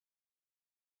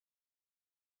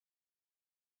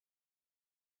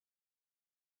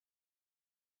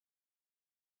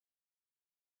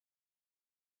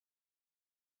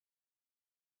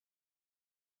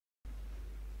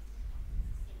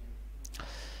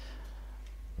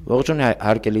Ողջույն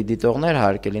հարգելի դիտողներ,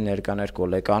 հարգելի ներկաներ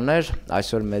գոլեկաներ,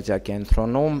 այսօր մեդիա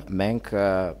կենտրոնում մենք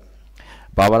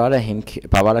Բավարար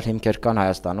հիմքեր կան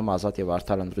Հայաստանում ազատ եւ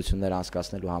արդար ընտրություններ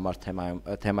անցկացնելու համար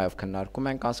թեմայով քննարկում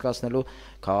ենք անցկացնելու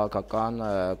քաղաքական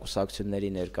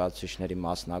կուսակցությունների ներկայացուցիչների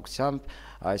մասնակցությամբ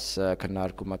այս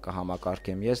քննարկումը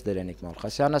կհամակարգեմ ես Դերենիկ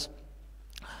Մոլխասյանս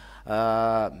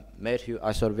մեր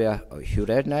այսօրվա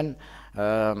հյուրերն են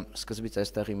սկզբից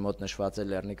այստեղ իմ մոտ նշված է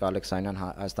Լեռնիկ Ալեքսանյան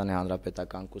Հայաստանի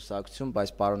Հանրապետական կուսակցություն,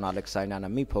 բայց պարոն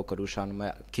Ալեքսանյանը մի փոքր ուշանում է,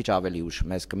 քիչ ավելի ուշ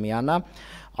մեզ կմիանա,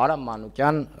 Արամ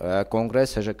Մանուկյան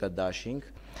կոնգրես ՀԺԿ դաշինք,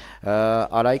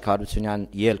 Արայիկ Հարությունյան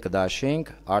ելք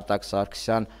դաշինք, Արտակ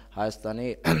Սարգսյան Հայաստանի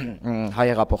հայ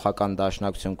հեղափոխական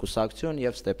դաշնակցություն կուսակցություն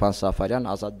եւ Ստեփան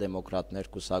Սաֆարյան ազատ դեմոկրատներ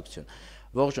կուսակցություն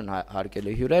Ողջույն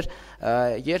հարգելի հյուրեր,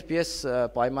 երբ ես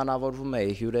պայմանավորվում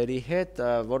էի հյուրերի հետ,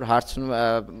 որ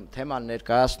թեման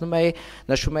ներկայացնում էի,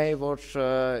 նշում էի, որ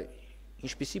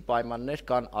ինչպիսի պայմաններ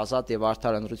կան ազատ եւ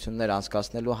արդար ընտրություններ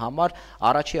անցկացնելու համար,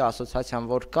 առաջի ասոցիացիան,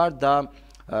 որ կար, դա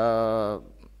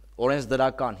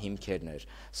օրենսդրական հիմքերն էր,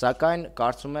 սակայն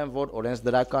կարծում եմ, որ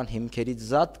օրենսդրական հիմքերից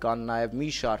զատ կան նաեւ մի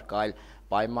շարք այլ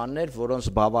պայմաններ, որոնց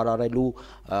բավարարելու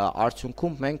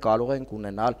արդյունքում մենք կարող ենք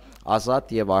ունենալ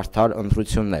ազատ եւ արդար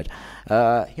ընտրություններ։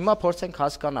 Հիմա փորձենք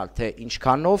հասկանալ, թե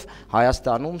ինչքանով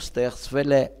Հայաստանում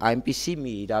ստեղծվել է այնպիսի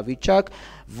մի իրավիճակ,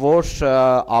 որ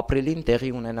ապրիլին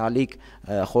տեղի ունենալիք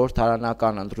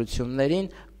խորհրդարանական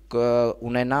ընտրություններին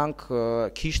ունենանք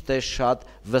քիչ թե շատ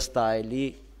վստահելի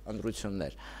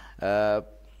ընտրություններ։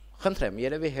 Խնդրեմ,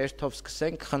 երևի հերթով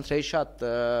սկսենք, խնդրեի շատ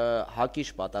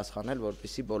հակիրճ պատասխանել,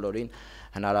 որպեսզի բոլորին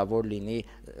հնարավոր լինի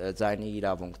ձայնի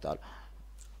իրավունք տալ։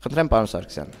 Խնդրեմ, պարոն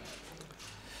Սարգսյան։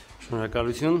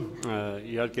 Շնորհակալություն,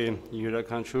 իհարկե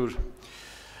յուրաքանչյուր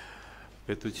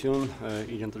պետություն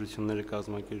իր ընտրությունները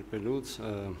կազմակերպելուց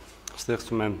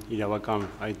ստեղծում է իրավական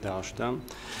այդ դաշտը,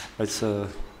 բայց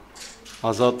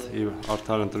ազատ եւ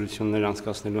արդար ընտրություններ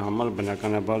անցկացնելու համար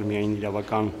բնականաբար միայն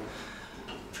իրավական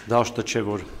դաշտը չէ,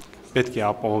 որ պետք է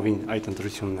ապահովին այդ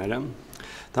ընտրությունները,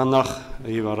 դա նախ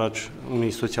եւ առաջ ունի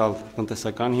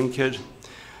սոցիալ-տնտեսական հիմքեր,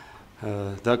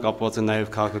 դա կապված է նաեւ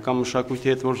քաղաքական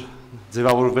մշակույթի հետ, որ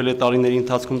ձևավորվել է տարիների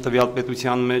ընթացքում տվյալ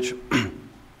պետության մեջ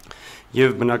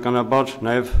եւ բնականաբար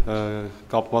նաեւ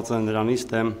կապված է նրանից,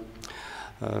 թե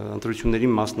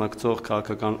ընտրությունների մասնակցող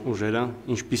քաղաքական ուժերը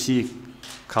ինչպիսի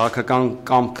քաղաքական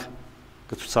կամք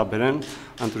կցուցաբերեն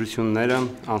ընտրությունները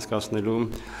անցկացնելու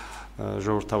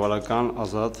ժողովրդավարական,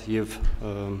 ազատ եւ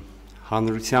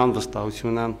հանրության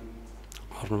վստահությունը,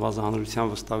 առնվազն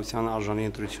հանրության վստահության արժանի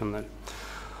ընտրություններ։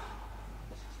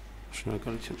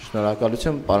 Շնորհակալություն։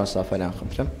 Շնորհակալություն, պարոն Սաֆարյան,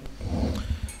 խնդրեմ։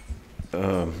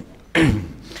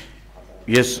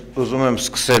 Ես ուզում եմ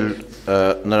սկսել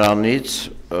նրանից,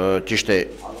 ճիշտ է,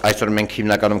 այսօր մենք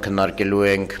հիմնականում քննարկելու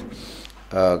ենք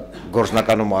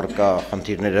գործնականում առկա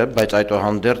խնդիրները, բայց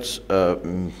այդուհանդերձ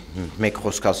մեկ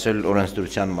խոսք ասել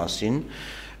օրենսդրության մասին,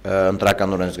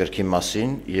 ընտրական օրենսգրքի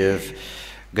մասին եւ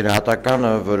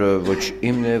գնահատականը, որը ոչ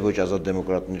իմն է, ոչ ազատ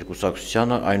դեմոկրատների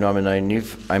կուսակցությանը,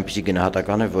 այնուամենայնիվ այնպիսի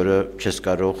գնահատական է, որը չես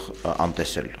կարող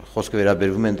անտեսել։ Խոսքը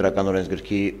վերաբերվում է ընտրական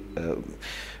օրենսգրքի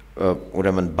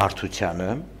ուրեմն բարդությանը,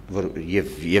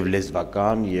 եւ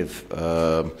լեզվական եւ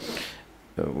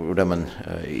ուրեմն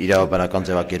իրավաբանական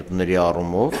ձևակերպումների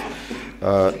առումով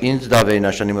ինձ դա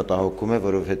վերնաշանի մտահոգում է,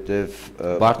 որովհետև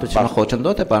բարդությունը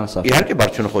խոչընդոտ է, պարոն Սաֆարյան։ Իհարկե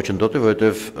բարդությունը խոչընդոտ է,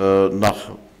 որովհետև նախ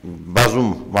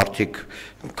բազում մարդիկ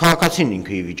քաղաքացին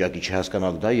ինքը ի վիճակի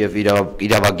չհասկանալ դա եւ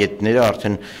իրավագետները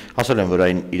արդեն ասել են, որ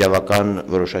այն իրավական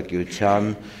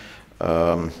որոշակիության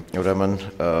ուրեմն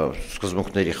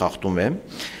սկզբունքների խախտում է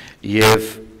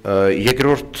եւ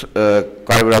երկրորդ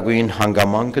կարևորագույն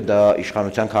հանգամանքը դա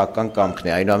իշխանության քաղաքական կամքն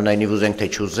է, այնուամենայնիվ ուզենք թե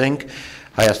չուզենք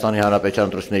Հայաստանի Հանրապետության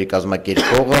ընտրությունների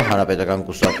կազմակերպողը, հանրապետական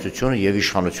կուսակցությունը եւ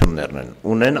իշխանություններն են։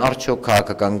 Ունեն արդյոք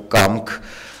քաղաքական կամք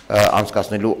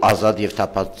անցկացնելու ազատ եւ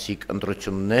թափանցիկ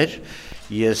ընտրություններ,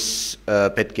 ես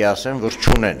պետք է ասեմ, որ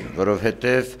չունեն,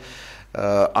 որովհետեւ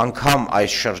անգամ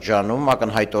այս շրջանում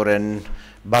ակնհայտորեն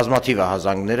բազմաթիվ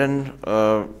ահազանգներ են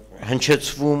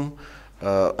հնչեցվում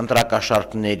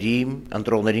ընտրակաշառքների,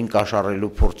 ընտրողներին կաշառելու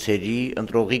փորձերի,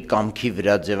 ընտրողի կամքի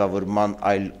վրա ձևավորման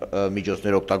այլ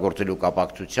միջոցներ օգտագործելու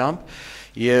կապակցությամբ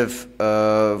եւ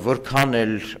որքան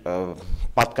էլ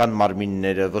պատկան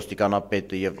մարմինները,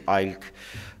 ոստիկանապետը եւ այլ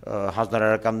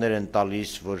հանրահարականներ են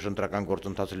տալիս, որ ընտրական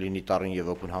գործընթացը լինի տարին եւ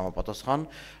օգուն համապատասխան,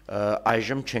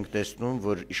 այժմ չենք տեսնում,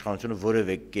 որ իշխանությունը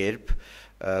որևէ կերպ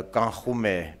կանխում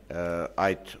է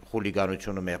այդ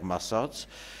խուլիգանությունը մեղմ ասած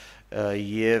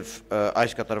եւ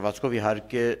այս կատարվածքով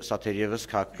իհարկե սա թերևս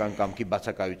քաղաքական կամքի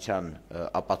բացակայության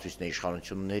ապացույցն է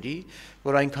իշխանությունների,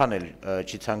 որ այնքան էլ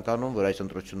չի ցանկանում, որ այս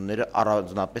ընտրությունները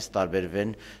առանձնապես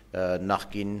տարբերվեն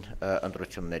նախկին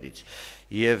ընտրություններից։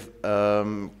 Եվ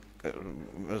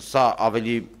սա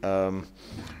ավելի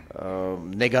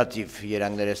նեգատիվ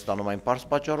երանգներ է ստանում այն պարզ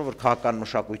պատճառով, որ քաղաքական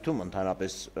մշակույթում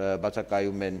ընդհանրապես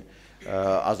բացակայում են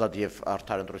ազատ եւ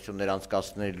արդար ընտրություններ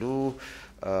անցկացնելու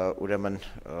ուրեմն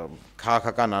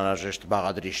քաղաքական անհրաժեշտ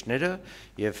բաղադրիչները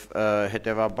եւ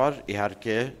հետեւաբար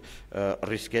իհարկե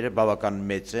ռիսկերը բավական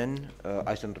մեծ են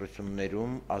այս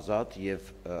ընտրություններում ազատ եւ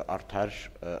արդար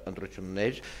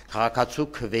ընտրություններ քաղաքացու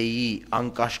քվեի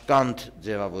անկաշկանդ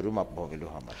ձևավորում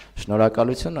ապահովելու համար։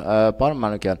 Շնորհակալություն, պարոն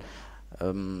Մանուկյան,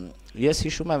 ես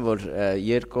հիշում եմ, որ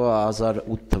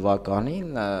 2008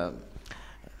 թվականին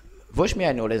ոչ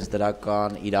միայն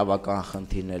օրենսդրական, իրավական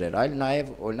խնդիրներ էր, այլ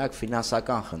նաև օրինակ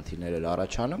ֆինանսական խնդիրներ էր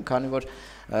առաջանում, քանի որ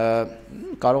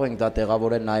կարող ենք դա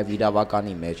տեղավորել նաև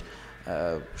իրավականի մեջ։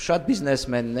 Շատ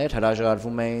բիզնեսմեններ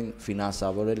հրաժարվում էին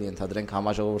ֆինանսավորել, ենթադրենք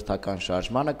համաժողովրդական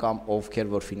շարժմանը կամ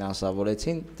ովքեր որ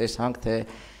ֆինանսավորեցին, տեսանք թե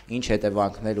ինչ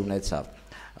հետևանքներ ունեցավ։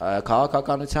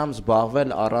 Քաղաքականությամբ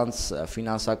զբաղվել առանց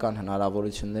ֆինանսական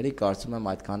հնարավորությունների կարծում եմ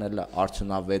այդքան էլ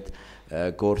արդյունավետ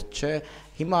գործ չէ։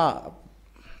 Հիմա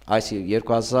այս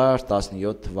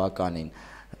 2017 թվականին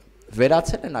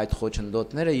վերացել են այդ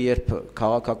խոչընդոտները, երբ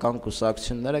քաղաքական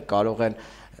կուսակցությունները կարող են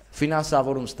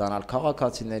ֆինանսավորում ստանալ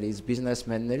քաղաքացիներից,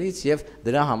 բիզնեսմեններից եւ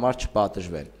դրա համար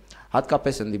չպատժվեն։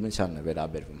 Հատկապես ընդդիմությանն է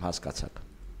վերաբերվում, հասկացաք։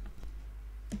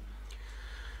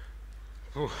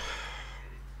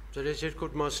 Ձեր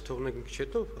երկրորդ մասը թողնենք մի քիչ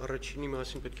հետո, առաջինի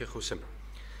մասին պետք է խոսեմ։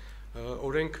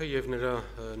 Օրենքը եւ նրա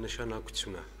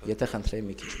նշանակությունը։ Եթե խնդրեի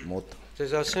մի քիչ մոտ։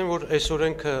 Ձեզ ասեմ, որ այս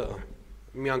օրենքը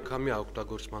միանգամյա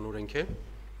օգտագործման օրենք է։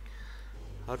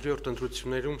 Հաջորդ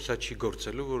ընտրություններում սա չի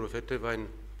գործելու, որովհետեւ այն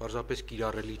պարզապես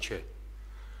կիրառելի չէ։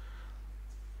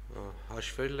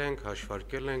 Հաշվել ենք,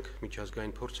 հաշվարկել ենք,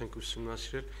 միջազգային փորձ ենք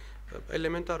ուսումնասիրել։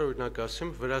 Էլեմենտար օրինակ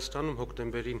ասեմ, Վրաստանում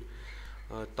հոկտեմբերին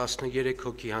 13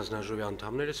 հոգի հանձնաժողովի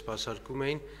անդամները սպասարկում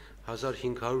էին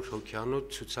 1500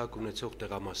 հոգյանոց ցուցակ ունեցող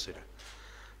տեղամասերը։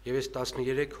 Եվ այս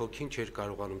 13 հոգին չէր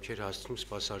կարողանում, չէր հասցնում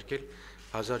սպասարկել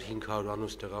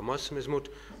 1500-անոց տեղամասը, մեզ մոտ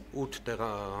 8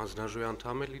 հանձնաժողովի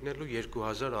անդամ է լինելու,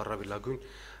 2000 առավելագույն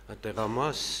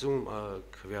տեղամասում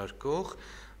քվեարկող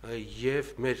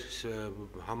եւ մեր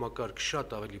համակարգ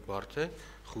շատ ավելի բարդ է,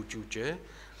 խուճուճ է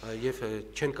եւ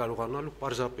չեն կարողանալու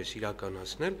պարզապես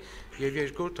իրականացնել եւ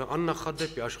երկրորդը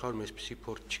աննախադեպ աշխարհում այսպիսի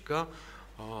փորձ չկա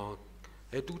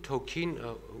այդ 8 հոգին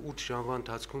 8 ժամվա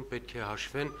ընթացքում պետք է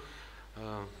հաշվեն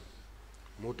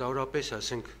մոտավորապես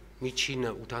ասենք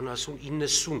միջինը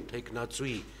 80-90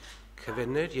 տեխնացուի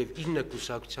քվեներ եւ 9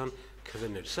 կուսակցության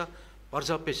քվեներ սա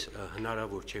պարզապես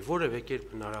հնարավոր չէ որևէ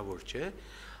կերպ հնարավոր չէ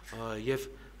եւ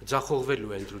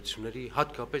ձախողվելու ընտրությունների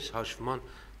հատկապես հաշվման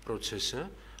process-ը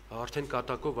արդեն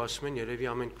կատակով ասում են երևի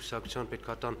ամեն կուսակցության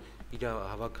պետք է տան իր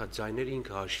հավաքած ձայները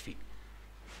ինքը հաշվի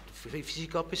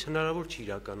ֆիզիկապես հնարավոր չի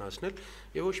իրականացնել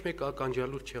եւ ոչ մեկ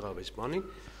ականջալուր չեղավ այս բանին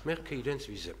մեղքը իրենց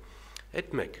վիզը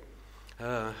այդ մեկ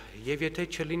եւ եթե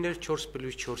չլիներ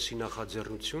 4+4-ի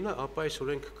նախաձեռնությունը ապա այս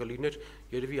օրենքը կլիներ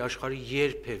երևի աշխարհի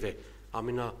երբևէ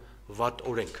ամենավատ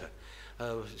օրենքը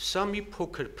սա մի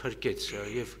փոքր փրկեց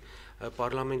եւ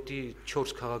պարլամենտի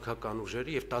 4 քաղաքական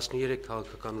ուժերի եւ 13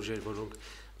 քաղաքական ուժեր որոնք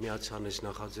միացան այս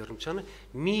նախաձեռնությանը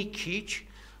մի քիչ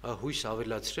հույս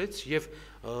ավելացրեց եւ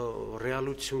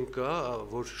ռեալություն կա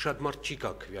որ շատ մարդ չի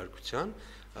գա քվեարկության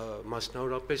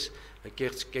մասնավորապես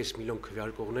կեղծ կես միլիոն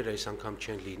քվեարկողներ այս անգամ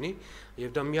չեն լինի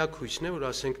եւ դա միակ հույսն է որ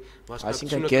ասենք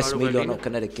մասնակցությունը կես միլիոնով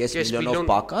կները կես միլիոնով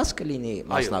պակաս կլինի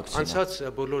մասնակցությունը անցած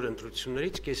բոլոր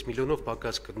ընտրություններից կես միլիոնով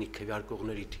պակաս կլինի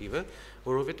քվեարկողների թիվը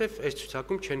որովհետեւ այս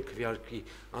ցուցակում չեն քվեարկի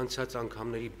անցած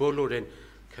անգամների բոլոր են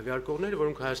քվեարկողները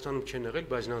որոնք Հայաստանում չեն եղել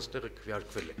բայց նրանց տեղը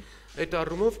քվեարկվել է այդ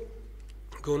առումով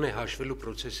գոնե հաշվելու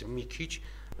process-ը մի քիչ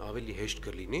ավելի հեշտ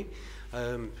կլինի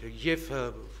եւ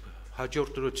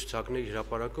հաջորդ օրը ցուցակների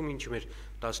հրապարակում ինչը մեր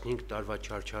 15 տարվա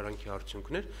չարչարանքի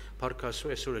արդյունքներ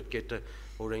փառքասու այսօր այդ կետը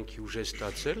օրենքի ուժ է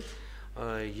ստացել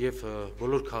եւ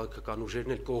բոլոր քաղաքական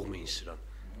ուժերն էլ կողմ էին սրան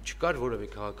չկար որևէ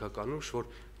քաղաքական ուժ որ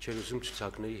չէր ուզում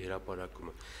ցուցակների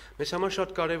հրապարակումը մեզ համար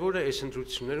շատ կարեւոր է այս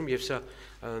ընտրություններում եւ սա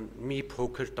մի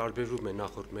փոքր տարբերում է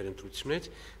նախորդ մեր ընտրություններից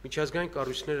միջազգային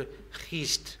կառույցները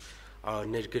խիստ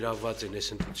ներգրավված են այս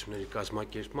ընտրությունների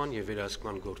կազմակերպման եւ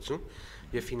վերահսկման գործում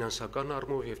եւ ֆինանսական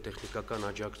առումով եւ տեխնիկական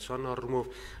աջակցության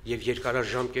առումով եւ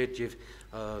երկարաժամկետ եւ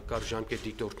կարճամկետ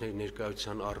դիտորդների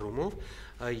ներկայության առումով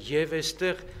եւ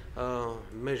այստեղ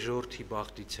մեր ժողովրդի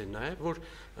բախտից է նաեւ որ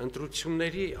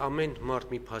ընտրությունների ամեն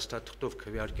մարդ մի փաստաթղթով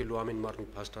քվեարկելու ամեն մարդ մի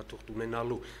փաստաթղթ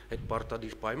ունենալու այդ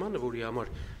պարտադիր պայմանը որի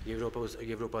համար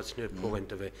եվրոպացիները փող են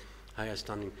տվել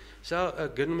Հայաստանին սա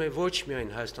գնում է ոչ միայն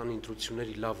Հայաստանի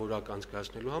ընտրությունների լավ որակ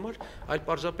անցկացնելու համար այլ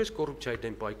պարզապես կոռուպցիայի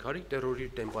դեմ պայքարի terrorի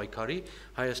դեմ պայքարի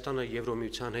Հայաստանը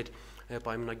Եվրոմիության հետ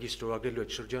պայմանագիր ստորագրելու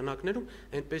այդ շրջանակներում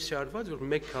այնպես է արված որ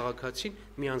մեկ քաղաքացին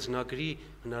մի անձնագրի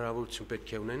հնարավորություն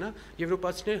պետք է ունենա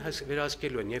եվրոպացիները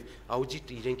վերահսկելու են եւ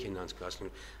աուդիտ իրենք են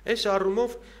անցկացնում այս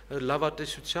առումով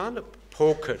լավատեսության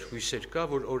փոքր հույսեր կա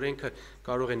որ օրենքը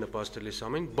կարող է նպաստել այս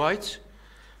ամեն բայց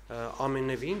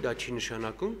ամենևին դա չի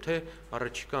նշանակում թե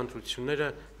առաջիկա ընտրությունները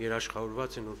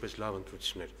երաշխավորված են որպես լավ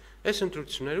ընտրություններ այս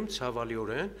ընտրություններում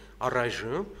ցավալիորեն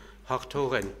առայժմ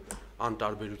հաղթող են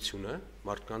անտարբերությունը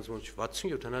մարդկանց ոչ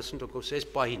 60-70% այս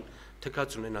պահին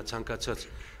թքած ունենա ցանկացած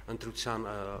ընտրության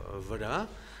վրա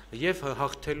եւ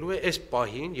հաղթելու է այս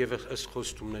պահին եւ ըստ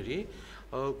խոստումների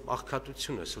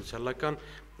աղքատությունը սոցիալական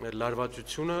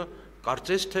լարվածությունը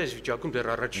կարծես թե այս վիճակում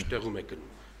դեռ առաջի տեղում է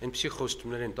գնում այնպիսի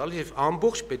խոստումներ են տալիս եւ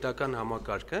ամբողջ պետական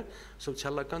համակարգը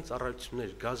սոցիալական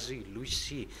ծառայություններ, գազի,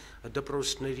 լույսի,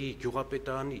 դպրոցների,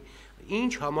 գյուղապետարանի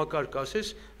ինչ համակարգ ասես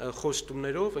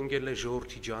խոստումներով ընկել է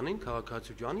ժողովրդի ջանին,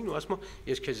 քաղաքացու ջանին ու ասում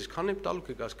ես քեզ քան եմ տալու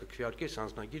կգաս կքվեարկես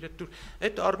անձնագիրը դուր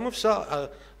այդ առումով սա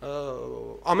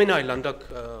ամենայլանդակ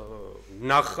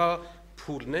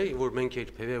նախափուլն է որ մենք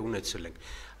երբևէ ունեցել ենք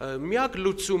միակ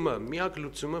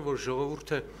լուծումը որ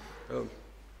ժողովուրդը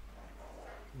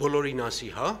բոլորին ասի,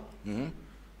 հա,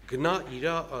 գնա իր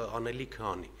անելիքը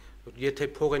անի։ Եթե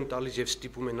փող են տալիս եւ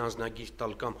ստիպում են անձնագիր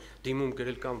տալ կամ դիմում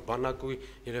գրել կամ բանակույ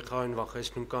երեխային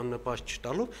վախեցնում կամ նպաստ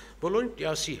չտալով, բոլորին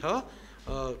տիասի, հա,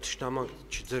 ճշտաման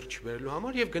ձեռ չբերելու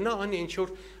համար եւ գնա անի ինչ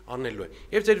որ անելու է։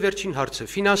 Եվ ձեր վերջին հարցը,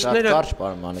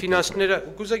 ֆինանսները,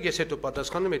 կուզեք ես հետո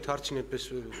պատասխանեմ, այդ հարցին այդպես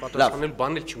պատասխանել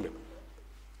բանել չունեմ։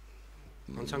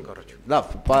 Անցանք առաջ։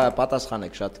 Լավ,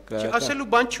 պատասխանեք շատ։ Ասելու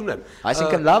բան չունեմ։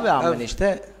 Այսինքն լավ է ամեն ինչ, թե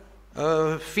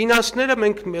ֆինանսները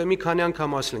մենք մի քանի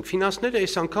անգամ ասել ենք։ Ֆինանսները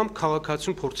այս անգամ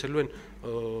քաղաքացուն փորձելու են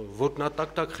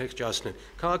ոտնատակ խեղճացնել։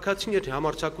 Քաղաքացին եթե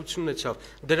համարձակություն ունեցավ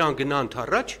դրան գնա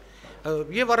ընթառաջ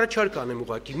եւ առաջարկ անեմ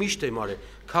ուղակի միշտ եմ արել։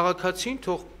 Քաղաքացին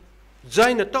թող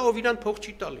ձայնը տա ով իրան փող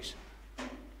չի տալիս։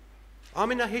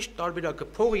 Ամենահեշտ տարբերակը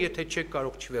փողը եթե չեք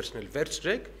կարող չվերցնել,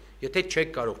 վերցրեք, եթե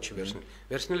չեք կարող չվերցնել,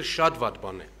 վերցնելը շատ վատ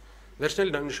բան է։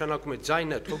 Վերցնելը նշանակում է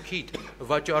ձայնը թոքիդ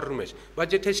վաճառում ես,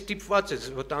 բայց եթե ստիպված ես,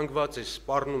 վտանգված ես,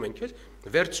 սպառնում են քեզ,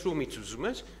 վերցրու միից ուզում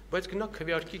ես, բայց գնա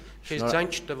քվեարկի քեզ ձայն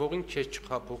չտվողին, քեզ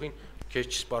չխափողին, քեզ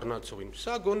չսպառնացողին։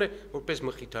 Սա գոնե որպես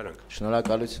մխիթարանք։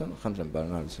 Շնորհակալություն, խնդրեմ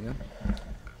պարոն Հարությունյան։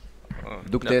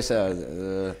 Դուք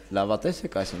լավատես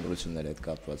եք այս ընտրությունների հետ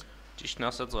կապված։ Ճիշտն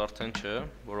ասած արդեն չէ,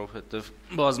 որովհետև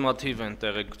բազմաթիվ են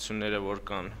տեղեկությունները, որ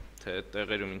կան, թե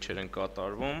տեղերում ինչեր են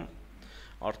կատարվում,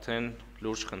 արդեն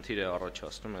լուրջ խնդիր է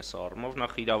առաջացնում այս առումով,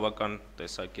 նախ իրավական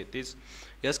տեսակետից։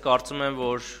 Ես կարծում եմ,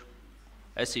 որ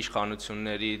այս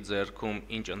իշխանությունների ձեռքում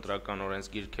ինչ ընտրական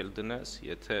օրենսգիրք էլ դնես,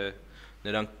 եթե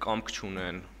նրանք կամք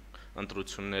չունեն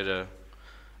ընտրությունները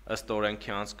ըստ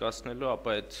օրենքի անցկացնելու,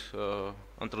 ապա այդ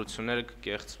ընտրությունները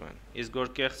կկեղծվեն։ Իսկ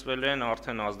որ կեղծվել են,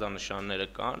 արդեն ազդանշանները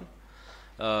կան։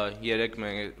 Երեկ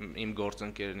իմ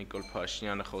գործընկեր Նիկոլ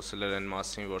Փաշինյանը խոսել էր այն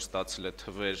մասին, որ ստացել է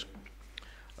թվեր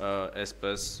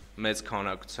այսպես մեծ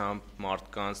քանակությամբ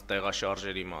մարդկանց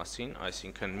տեղաշարժերի մասին,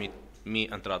 այսինքն մի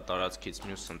ընտրատարածքից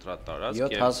մյուս ընտրատարածք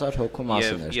 7000 հոգու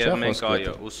մասին էր, չէ՞, եւ մենք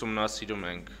այո, ուսումնասիրում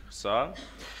ենք սա։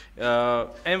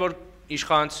 Այն որ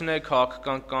իշխանությունները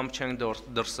քաղաքական կամ չեն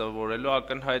դրսևորելու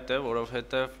ակնհայտ է,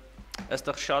 որովհետեւ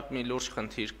այստեղ շատ մի լուրջ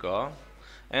խնդիր կա,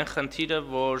 այն խնդիրը,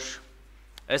 որ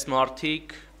այս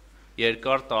մարդիկ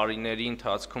երկար տարիների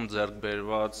ընթացքում ձեռք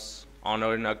բերված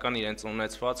անօրինական իրենց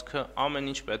ունեցվածքը ամեն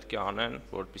ինչ պետք է անեն,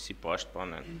 որպեսզի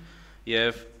պաշտպանեն։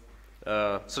 Եվ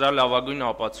սրա լավագույն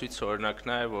ապացույցը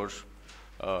օրինակն է, որ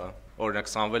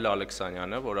օրինակ Սամվել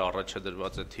Ալեքսանյանը, որը առաջ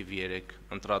դրված է թիվ 3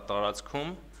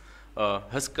 ընտրատարածքում,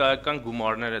 հսկայական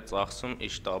գումարներ է ծախսում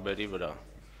իր շտաբերի վրա։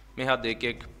 Մի հատ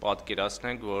եկեք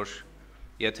պատկերացնենք, որ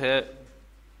եթե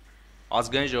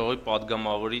ազգային ժողովի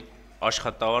падգամավորի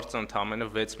աշխատավարձը ընդամենը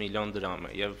 6 միլիոն դրամ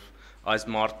է եւ այս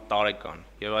մարդ տարեկան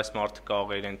եւ այս մարդը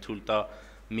կարող է իրեն թույլ տա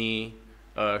մի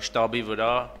շտաբի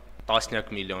վրա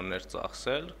տասնյակ միլիոններ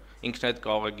ծախսել, ինքն այդ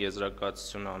կարող է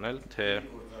եզրակացություն անել, թե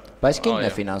բայց կինն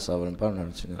է ֆինանսավորում, պարոն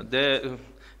Հարությունյան։ Դե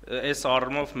այս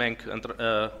առումով մենք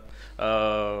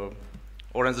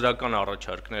օրենսդրական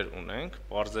առաջարկներ ունենք,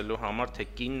 բարձելու համար, թե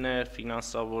կինն է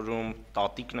ֆինանսավորում,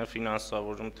 տատիկն է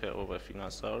ֆինանսավորում, թե ով է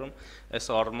ֆինանսավորում, այս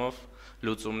առումով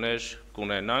լուծումներ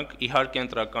կունենանք։ Իհարկե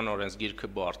ընտրական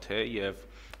օրենսգիրքը բարդ է եւ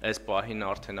այս պահին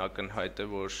արդեն ակնհայտ է,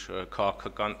 որ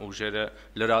քաղաքական ուժերը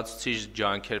լրացուցիչ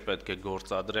ջանքեր պետք է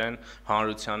գործադրեն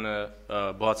հանրությանը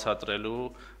բացատրելու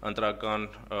ընտրական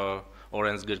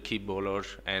օրենսգրքի բոլոր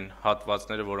այն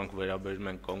հատվածները, որոնք վերաբերում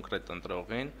են կոնկրետ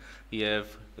ընտրողին,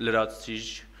 եւ լրացուցիչ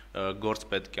գործ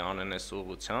պետք է անեն այս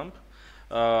ուղղությամբ։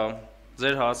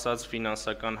 Ձեր հասած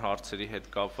ֆինանսական հարցերի հետ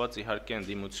կապված իհարկե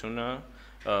ընդդիմությունը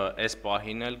այս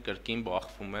պահին էլ կրկին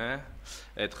բախվում է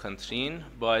այդ խնդրին,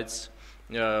 բայց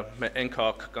այն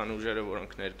քաղաքական ուժերը,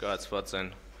 որոնք ներկայացված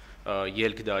են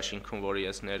ելք դաշինքում, որը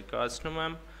ես ներկայացնում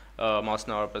եմ,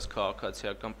 մասնավորապես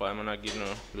քաղաքացիական պայմանագիրն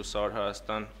ու Լուսավոր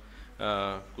Հայաստան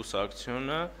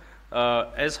կուսակցությունը,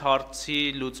 այս հարցի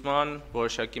լուծման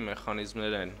որոշակի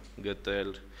մեխանիզմներ են գտել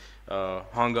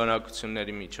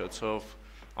հանգանակությունների միջոցով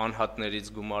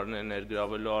անհատներից գումարներ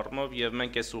ներգրավելու առումով, եւ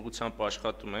մենք այս ուղղությամբ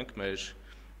աշխատում ենք մեր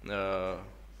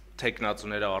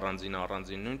տեխնացուները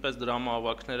առանձին նույնպես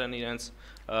դրամահավաքներ են իրենց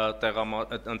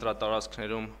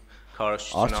ընտրատարածքներում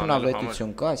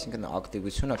արդյունավետություն կա, այսինքն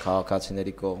ակտիվությունը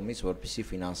քաղաքացիների կողմից, որպեսզի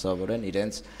ֆինանսավորեն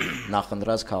իրենց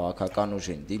նախընտրած քաղաքական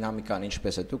ուժին։ Դինամիկան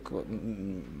ինչպես է, դուք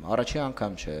առաջի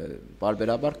անգամ չէ,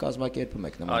 բարբերաբար կազմակերպում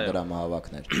եք նման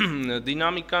դրամահավաքներ։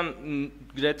 Դինամիկան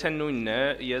գրեթե նույնն է,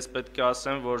 ես պետք է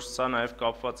ասեմ, որ սա նաև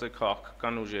կապված է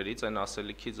քաղաքական ուժերից, այն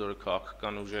ասելիքից, որ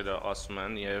քաղաքական ուժերը ասում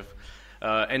են եւ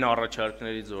այն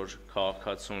առաջարկներից, որ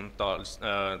քաղաքացուն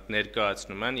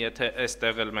ներկայացնում են, եթե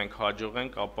այստեղ էլ մենք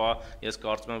հաջողենք, ապա ես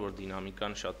կարծում եմ, որ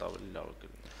դինամիկան շատ ավելի լավ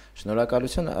կլինի։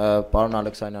 Շնորհակալություն, պարոն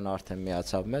Ալեքսանյանը արդեն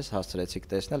միացավ մեզ, հասցրեցիք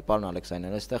տեսնել, պարոն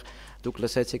Ալեքսանյան, այստեղ դուք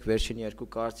լսեցիք վերջին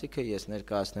երկու կարծիքը, ես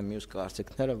ներկայացնեմ մյուս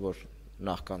կարծիքները, որ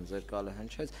նախքան ձեր կալը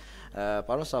հնչեց։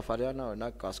 Պարոն Սաֆարյանը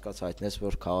օրինակ կասկած հայտնեց,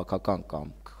 որ քաղաքական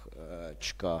կամք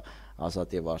չկա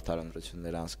ազատ եւ արդար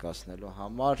ընտրություններ անցկացնելու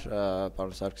համար,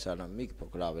 պարոն Սարգսյանը մի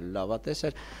փոքր ավելի լավատես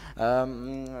էր,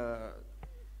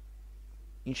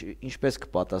 ինչպես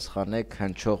կպատասխանեք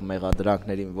հնչող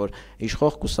մեղադրանքներին, որ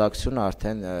իշխող կուսակցությունը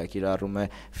արդեն կիրառում է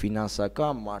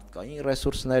ֆինանսական, մարդկային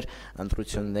ռեսուրսներ,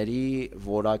 ընտրությունների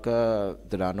որակը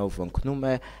դրանով ընկնում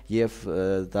է եւ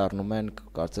դառնում են,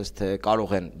 կարծես թե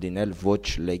կարող են լինել ոչ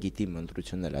լեգիտիմ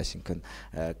ընտրություններ, այսինքն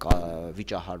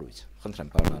վիճահարույց։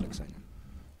 Խնդրեմ, պարոն Ալեքսանյան։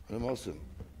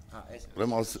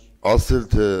 Ուրեմն ասել,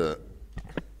 թե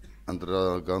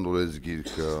ընտրական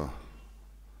օրենսգիրքը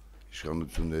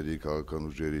իշխանությունների, քաղաքական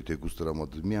ուժերի թեկուզ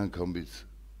տրամադրել մի անգամից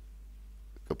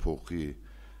կփոխի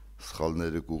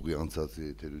սխալները կուղի անցածի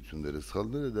թերությունները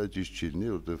սխալները, դա ճիշտ չի լինի,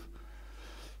 որովհետև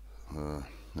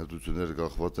ընտրությունները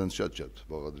կախված են շատ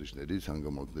բաղադրիչներից,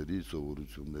 հանգամանքներից,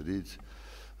 սովորություններից,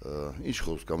 ինչ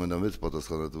խոսք ամենամեծ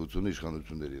պատասխանատվությունը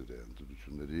իշխանությունների վրա է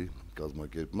ընտրությունների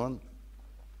կազմակերպման,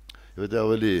 եւ դա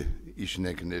ավելի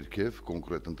իջնենք ներքև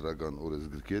կոնկրետ ընտրական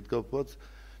օրենսգրքի հետ կապված,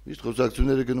 միշտ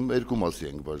խոսակցությունները գնում երկու մասի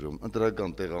ենք բաժանում,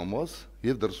 ընտրական տեղամաս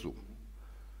եւ դրսում։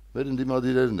 Մեր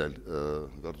ընդդիմադիրներն էլ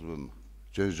կարծում եմ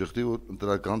չեն ժխտի, որ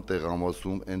ընտրական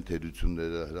տեղամասում այն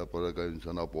թերությունները,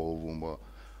 հրապարակայնության ապահովումը,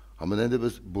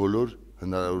 ամենայնպես բոլոր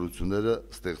հնարավորությունները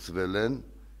ստեղծվել են,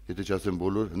 եթե չասեմ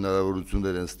բոլոր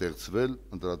հնարավորություններ են ստեղծվել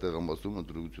ընտրատեղամասում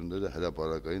ընտրությունները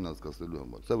հրապարակային անցկացնելու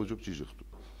համար։ Սա ոչ ոք չի ժխտում։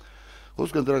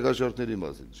 Խոսքը ընտրակաշարքների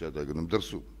մասին շատ է գնում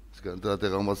դրսում, իսկ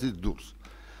ընտրատեղամասից դուրս։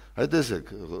 Այդ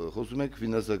տեսեք, խոսում ենք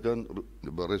ֆինանսական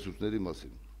ռեսուրսների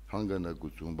մասին,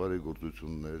 հանգանակություն,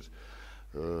 բարեգործություններ,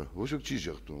 ոչ ոք չի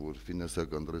ժխտում, որ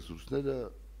ֆինանսական ռեսուրսները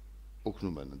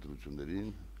օգնում են ընտրություններին,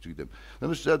 չգիտեմ։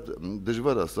 Ուրեմն շատ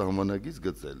դժվար է սահմանագից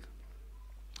գծել,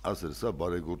 ասել սա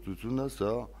բարեգործությունն է,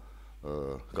 սա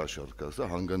կաշառք է,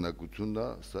 սա հանգանակությունն է,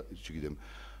 սա չգիտեմ։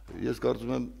 Ես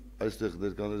կարծում եմ այստեղ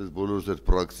ներկաներս բոլորս էլ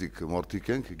պրակտիկ մարդիկ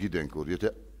ենք, գիտենք, որ եթե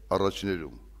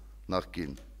առաջներում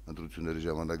նախկին ընտրությունների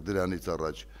ժամանակ դրանից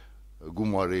առաջ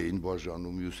գումար էին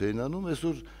բաժանում, մյուս էին անում,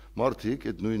 այսօր մարդիկ,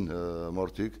 այդ նույն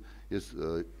մարդիկ, ես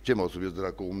չեմ ասում, ես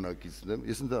դրա կողմնակիցն եմ,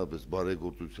 ես ընդհանրապես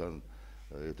բարեգործության,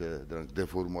 եթե դրանք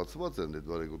դեֆորմացված են այդ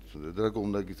բարեգործությունները, դրա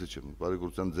կողմնակիցը չեմ,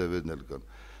 բարեգործության ձևերն էլ կան,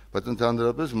 բայց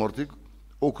ընդհանրապես մարդիկ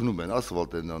օգնում են,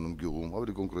 ասֆալտ են անում գյուղում,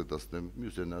 ավելի կոնկրետացնեմ,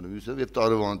 մյուս են անում, եւ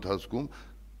տարվա ընթացքում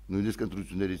նույնիսկ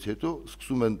ընտրություններից հետո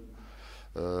սկսում են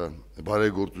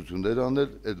բարեգործություններ անել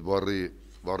այդ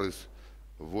բառից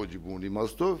ոչ բուն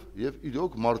իմաստով եւ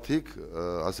իրոք մարդիկ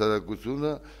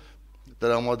հասարակությունը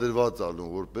տրամադրված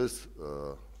ալուն որպես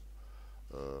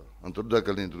դա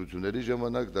կլինի ընտրությունների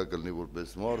ժամանակ, դա կլինի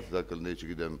որպես մարդ, դա կլինի,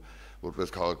 չգիտեմ,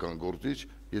 որպես քաղաքական գործիչ,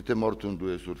 եթե մարդուն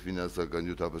դու այսօր ֆինանսական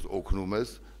նյութապես օգնում ես,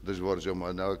 դժվար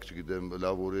ժամանակ, չգիտեմ,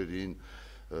 լավ օրերին,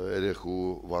 երեխու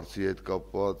վարձի հետ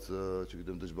կապված,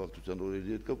 չգիտեմ դժբախտության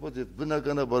օրերի հետ կապված, եւ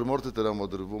բնականաբար մարդը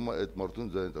տրամադրվում է այդ մարդուն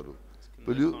ձայն տալու։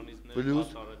 Պլյուս,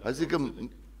 այսինքն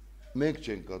մենք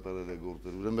չենք կատարել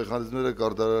գործել, ուրեմն մեխանիզմները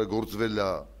կատարելագործվել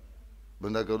է,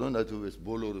 բնականon այդ ուղես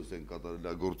բոլորս են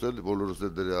կատարելագործել, բոլորս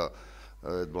էլ դրա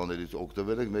այդ բաներից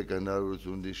օգտվել ենք, մեկը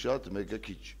հնարավորություն ունի շատ, մեկը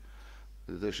քիչ։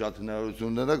 Եթե շատ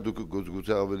հնարավորություն ունենաք, դուք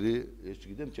գուցե ավելի, ես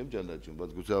չգիտեմ, չեմ ճանաչում,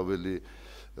 բայց գուցե ավելի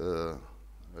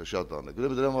շատ անեք։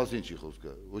 Ուրեմն դրա մասին չի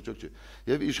խոսքը, ոչ ոք չի։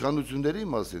 Եվ իշխանությունների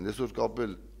մասին, այսօր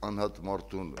կապել անհատ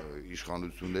մարդուն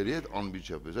իշխանությունների հետ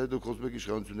անմիջապես, այդ դուք խոսում եք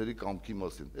իշխանությունների կամքի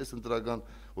մասին։ Այս ընտրական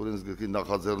օրենսգրքի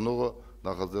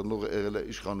նախաձեռնողը եղել է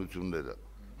իշխանությունները,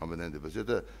 ամենայն դեպս։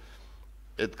 Եթե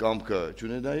այդ կամքը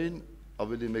չունենային,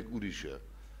 ավելի մեկ ուրիշը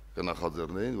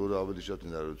կնախաձեռնեին, որը ավելի շատ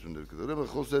հնարավորություններ կտա։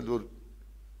 Ուրեմն խոսել, որ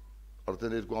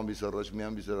արդեն 2 ամիս առաջ, մի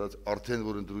ամիս առաջ, արդեն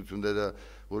որ ընտրությունները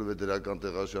որևէ դրական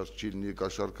տեղաշարժ չի լինի,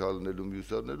 կաշառք լինելու,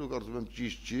 մյուսարնելու, կարծում եմ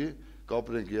ճիշտ չի,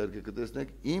 կապրենք իհարկե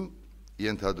կտեսնենք իմ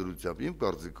ենթադրությամբ, իմ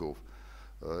կարծիքով,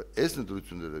 այս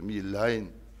ընտրությունները մի լայն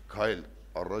քայլ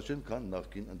առաջ են, քան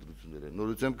նախկին ընտրությունները։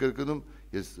 Նորությամբ կրկնում,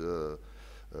 ես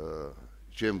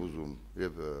չեմ ուզում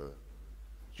եւ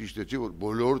ճիշտ է չի, որ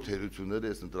բոլոր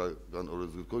թերությունները այս ընտրական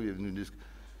օրենսգրքով եւ նույնիսկ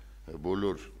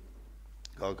բոլոր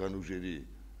քաղաքական ուժերի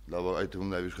լավ այդ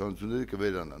թվում նաեւ իշխանությունների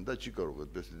կվերանան, դա չի կարող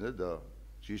այդպես լինել, դա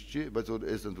ճիշտ չի, բայց որ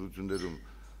այս ընտրություններում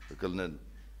կլինեն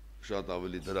շատ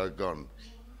ավելի դրական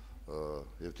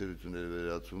եւ թերությունների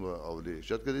վերացումը ավելի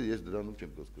շատ կլինի, ես դրանում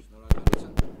չեմ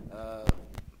կասկածում։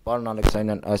 Պարոն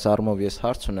Ալեքսանյան, այս առումով ես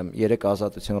հարց ունեմ, երեք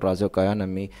ազատություն ռադիոկայանը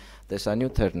մի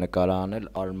տեսանյութ էր նկարահանել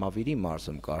Արմավիրի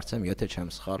մարզում, կարծեմ, եթե չեմ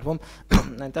սխալվում,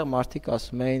 այնտեղ մարդիկ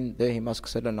ասում էին, դե հիմա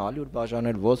սկսել են ալյուր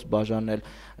բաժանել, ոսպ բաժանել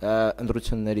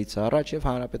ընտրություններից առաջ եւ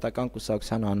հանրապետական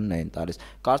կուսակցության անուն էին տալիս։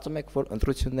 Կարծում եք, որ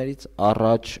ընտրություններից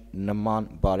առաջ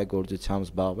նման բարեգործությամբ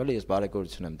զբաղվելը, ես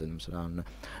բարեգործություն եմ դնում սրա անունը,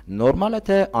 նորմալ է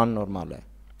թե աննորմալ է։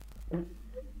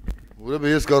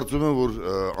 Ուրեմն ես կարծում եմ, որ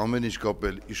ամեն ինչ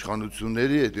կապել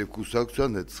իշխանությունների հետ եւ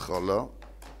կուսակցության հետ սխալ է։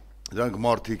 Դրանք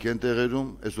մարդիկ են տեղերում,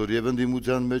 այսօր եւ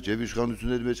ընդդիմության մեջ եւ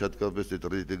իշխանությունների մեջ հատկապես այդ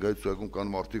ռեյտինգայցում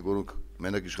կան մարդիկ, որոնք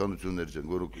մենակ իշխանություններ չեն,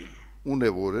 որոնք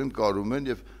ունևոր են, կարում են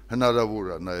եւ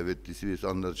հնարավոր է նաեւ այդպիսի ես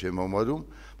անհնար չեմ համարում,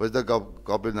 բայց դա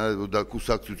կապել նաեւ դա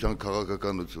կուսակցության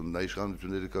քաղաքականությունն է,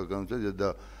 իշխանությունների քաղաքականություն, եւ դա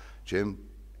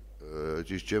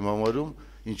ճիշտ չեմ համարում,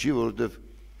 ինչի, որովհետեւ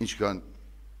ինչքան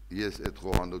ես այդ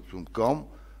խոհանոցում կամ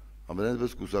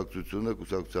ամենայնպես կուսակցությունը,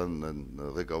 կուսակցության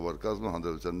ղեկավար կազմը,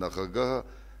 հանրապետության նախագահը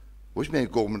ոչ միայն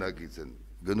կողմնակից են,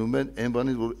 գնում են այն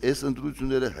բանին, որ այս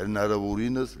ընտրությունները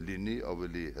հնարավորինս լինի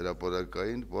ավելի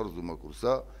հրապարակային, բարձ ու մաքուր,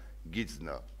 սա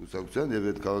գիծն է կուսակցության եւ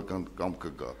այդ քաղաքական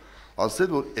կամքը կա։ Ասել,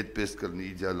 որ այդպես կլինի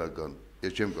իդեալական,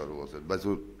 ես չեմ կարող ասել, բայց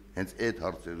որ հենց այդ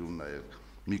հարցերում նաեւ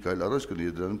մի քայլ առաջ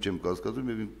կլինի, դրանում չեմ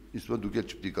կասկածում եւ ինձ թվում է դուք էլ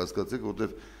չպետք է կասկածեք,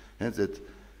 որովհետեւ հենց այդ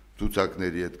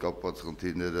ցուցակների հետ կապված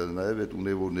խնդիրները, նաև այդ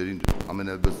ունևորներին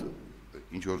ամենայնպես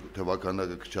ինչ որ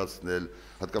թվականակը քչացնել,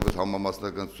 հատկապես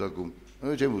համամասնական ցուցակում,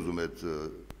 չեմ ուզում այդ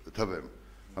թվեմ։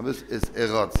 Համես այս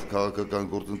եղած քաղաքական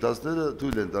գործընթացները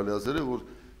թույլ են տալի ասել, որ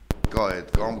կա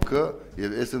այդ կամքը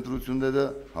եւ այս ընտրությունները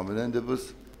ամենայնպես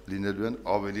լինելու են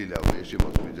ավելի լավ, ես չեմ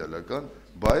ասում իդեալական,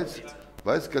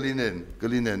 բայց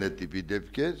կլինեն այդ տիպի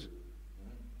դեպքեր,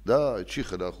 դա չի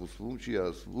խրախուսվում, չի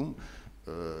ասվում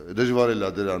դժվար է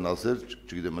դրան ասել,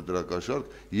 չգիտեմ,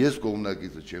 ընտրակաշառք, ես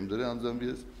կողմնակիցը չեմ դրել անձամբ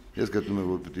ես գտնում եմ,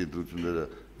 որ պետք է ընտրությունները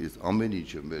ես ամեն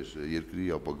ինչը մեր երկրի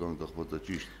ապագան կախված է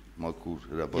ճիշտ, մաքուր,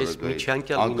 հրապարակային։ Ես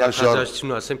միջանկյալ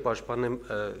նախաձեռնություն ասեմ, պաշտպանեմ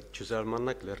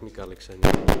չզարմանաք Լեռնիկ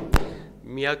Ալեքսանյան։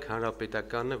 Միակ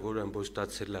հանրապետականը, որը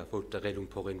ըմբոստացել է, որ տեղերում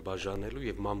փող են բաժանելու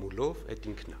եւ մամուլով, այդ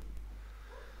ինքն է։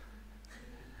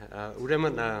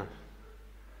 Ուրեմն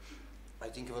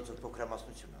Բայց ինքը ոնց որ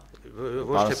փոքրամասնություն է։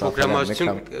 Ոչ թե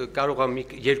փոքրամասնություն, կարող է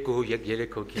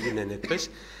 2-3 հոգի լինեն այդպես,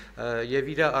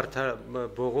 եւ իր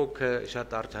բողոքը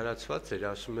շատ արդարացված էր,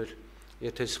 ասում էր,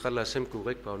 եթե սխալ ասեմ,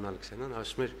 կուղեք պարոն Ալեքսանյան,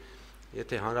 ասում էր,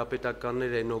 եթե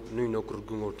հանրապետականները նույն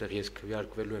օկրուգում, որտեղ ես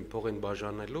քվեարկվելու եմ, փող են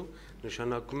բաժանելու,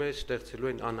 նշանակում է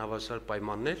ստեղծելու են անհավասար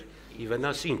պայմաններ ի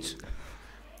վնաս ինձ,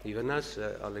 ի վնաս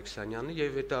Ալեքսանյանի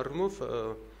եւ այդ առումով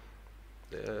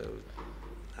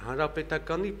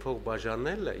հանրապետականի փող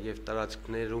բաժանելը եւ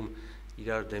տարածքներում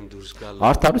իրար դեմ դուրս գալը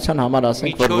Արդարության համար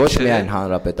ասենք, որ ոչ միայն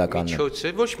հանրապետականն է։ Միջոց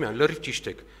է, ոչ միայն, լրիվ ճիշտ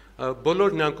եք։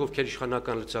 Բոլոր նրանք, ովքեր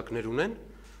իշխանական լծակներ ունեն,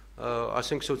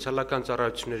 ասենք սոցիալական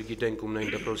ծառայություններ գիտենք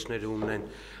ունեն, դպրոցներ ունեն,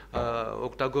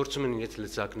 օգտագործում են իրենց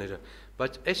լծակները,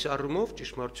 բայց այս առումով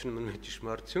ճշմարտությունը մնում է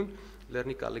ճշմարտություն,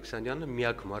 Լեռնիկ Ալեքսանյանը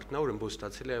միակ մարդն է, որ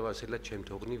ըմբոստացել է եւ ասել է չեմ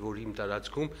թողնի, որ իմ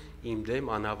տարածքում իմ դեմ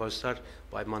անհավասար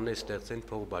պայմաններ ստեղծեն,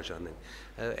 փող բաժանեն։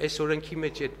 Այս օրենքի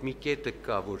մեջ այդ մի կետը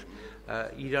կա, որ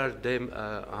իրար դեմ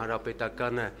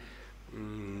հանրապետականը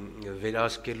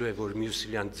վերահսկելու է, որ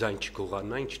մյուսիլյան ձայն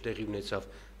չգողանա, ինչ տեղի ունեցավ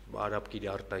Արաբկիրի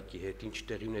Արտակի հետ, ինչ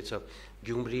տեղի ունեցավ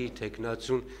Գյումրիի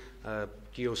թեկնածուն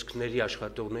կիոսկների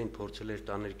աշխատողներին փորձել էր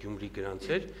տանել Գյումրի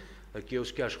գրանցեր,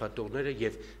 կիոսկի աշխատողները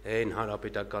եւ այն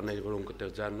հանրապետականները, որոնք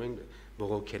այդտեղ ձայնում են,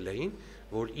 բողոքել էին,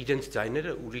 որ իրենց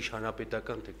ձայները ուրիշ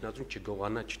հանրապետական տեխնացուն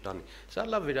չգողանա չտանի։ Սա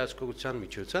լավ վերահսկողության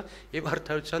միջոց է եւ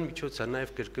արդարության միջոց է,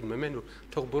 նաեւ կրկնում եմ, որ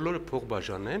թող բոլորը փող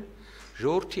բաժանեն,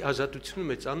 ժողովրդի ազատությունը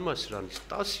մեծանում է սրանից,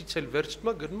 10-ից էլ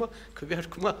վերջնում է, գնում է,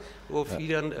 քվեարկում է, ով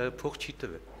իրան փող չի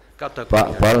տվել։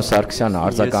 Պարոն Սարգսյանը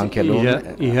արձագանքելու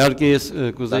իհարկե ես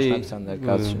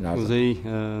կուզեի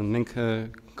մենք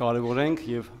կարևորենք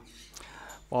եւ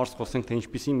պարզ խոսենք, թե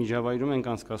ինչպիսի միջավայրում ենք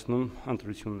անցկացնում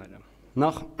ընտրությունները։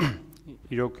 Նախ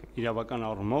իրոք իրավական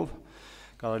առումով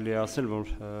կարելի է ասել,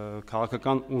 որ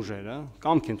քաղաքական ուժերը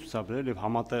կամք են ցուցաբերել եւ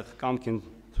համատեղ կամք են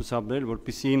ցուցաբերել,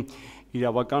 որպեսզի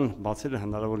իրավական բացերը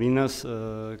հնարավորինս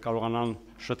կարողանան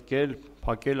շտկել,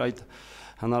 փակել այդ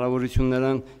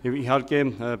հնարավորությունները եւ իհարկե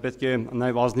պետք է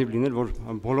նաեւ ազնիվ լինել, որ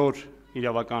բոլոր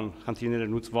իրավական խնդիրները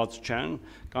լուծված չեն,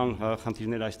 կան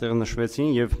խնդիրներ այստեղ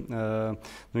նշվեցին եւ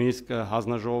նույնիսկ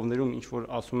հանձնաժողովներում ինչ որ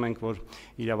ասում ենք, որ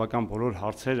իրավական բոլոր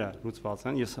հարցերը լուծված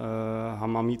են, ես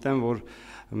համամիտ եմ, որ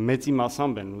մեծի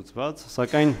մասամբ են լուծված,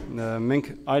 սակայն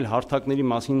մենք այլ հարթակների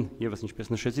մասին եւս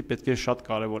ինչպես նշեցի, պետք է շատ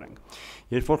կարեւորենք։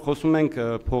 Երբ որ խոսում ենք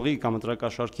փողի կամ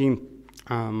ընտրակաշարքի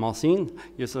մասին,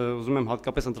 ես ուզում եմ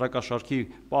հատկապես ընտրակաշարքի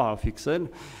պահը ֆիքսել,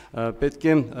 պետք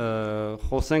է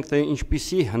խոսենք, թե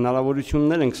ինչպիսի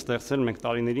հնարավորություններ ենք ստեղծել մենք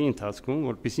տարիների ընթացքում,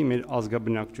 որպեսզի մեր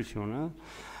ազգաբնակչությունը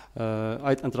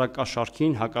այդ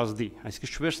ընտրակաշարքին հակազդի,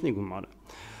 այսինքն չվերցնի գումարը։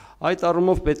 Այդ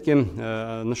առումով պետք է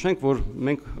նշենք, որ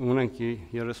մենք ունենք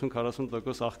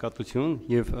 30-40% աղքատություն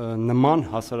եւ նման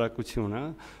հասարակությունը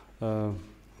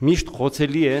միշտ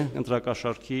խոցելի է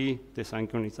ընտրակաշարքի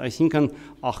տեսանկյունից, այսինքն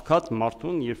աղքատ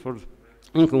մարդուն, երբ որ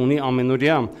ինքը ունի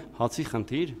ամենօրյա հացի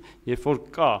խնդիր, երբ որ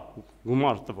կա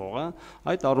գումար տվողը,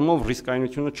 այդ առումով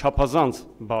ռիսկայնությունը չափազանց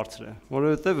բարձր է,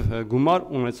 որովհետև գումար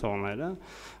ունեցողները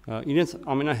իրենց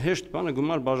ամենահեշտ բանը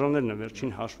գումար բաժանելն է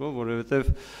վերջին հաշվով, որովհետև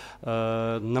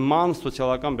նման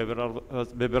սոցիալական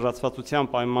բևեռացվածության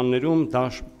պայմաններում դա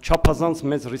չափազանց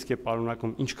մեծ ռիսկ է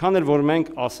պարունակում, ինչքան էլ որ մենք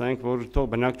ասենք, որ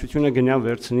թող բնակչությունը գնա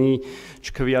վերցնի,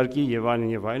 չքվեարկի եւ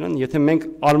այլն, եթե մենք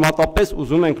արմատապես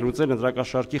ուզում ենք լուծել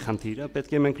ընտրակաշարքի խնդիրը,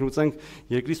 պետք է մենք լուծենք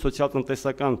երկրի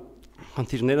սոցիալ-տնտեսական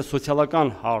խնդիրները, սոցիալական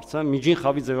հարցը, միջին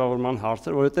խավի ձևավորման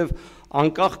հարցը, որովհետև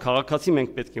անկախ քաղաքացի մենք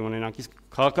պետք է ունենանք, իսկ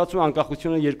քաղաքացու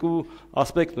անկախությունը երկու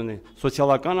ասպեկտ ունի,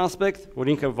 սոցիալական ասպեկտ, որ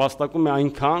ինքը վաստակում է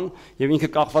այնքան եւ ինքը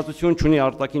կախվածություն չունի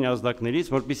արտաքին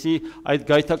ազդակներից, որպեսզի այդ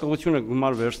գայթակղությունը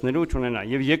գումար վերցնելու չունենա։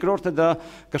 Եվ երկրորդը դա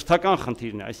կրթական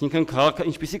խնդիրն է, այսինքն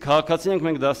ինչպիսի քաղաքացի ենք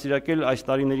մենք դաստիարակել այս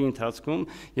տարիների ընթացքում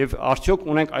եւ արդյոք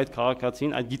ունենք այդ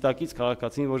քաղաքացին, այդ գիտակից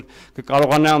քաղաքացին, որ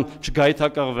կկարողանա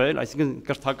չգայթակղվել, այսինքն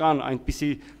կրթական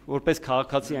այնպիսի որպես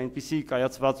քաղաքացի այնպիսի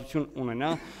կայացվածություն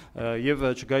ունենա եւ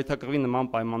չգայթակղվի նման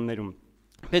պայմաններում։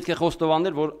 Պետք է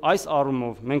խոստովանել, որ այս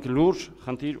առումով մենք լուրջ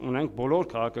խնդիր ունենք բոլոր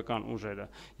քաղաքական ուժերը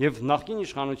եւ նախկին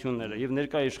իշխանությունները եւ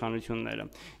ներկա իշխանությունները։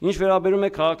 Ինչ վերաբերում է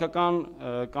քաղաքական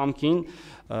կամքին,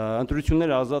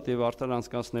 ընտրությունները ազատ եւ արդար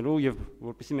անցկացնելու եւ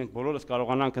որպեսզի մենք բոլորս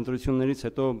կարողանանք ընտրություններից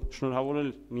հետո շնորհավորել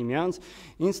միմյանց,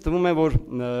 ինձ թվում է, որ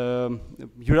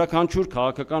յուրաքանչյուր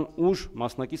քաղաքական ուժ,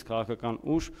 մասնակից քաղաքական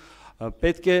ուժ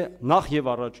պետք է նախ եւ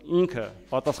առաջ ինքը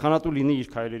պատասխանատու լինի իր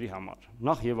քայլերի համար,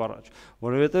 նախ եւ առաջ,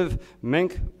 որովհետեւ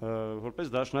մենք որպես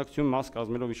դաշնակցություն մաս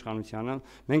կազմելով իշխանությանը,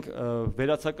 մենք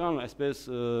վերացական այսպես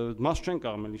մաս չենք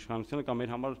կազմել իշխանությանը կամ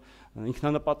մեր համար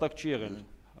ինքնանպատակ չի եղել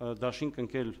դաշինք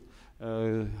ընկել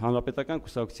հանրապետական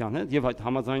կուսակցության հետ եւ այդ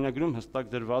համաձայնագրում հստակ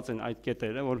դրված են այդ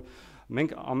կետերը, որ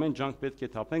մենք ամեն ջանք պետք է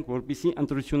թափենք, որպեսզի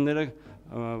ընտրությունները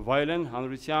վայելեն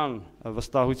հանրության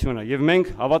վստահությունը եւ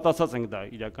մենք հավատացած ենք դա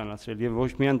իրականացրել եւ ոչ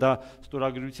միայն դա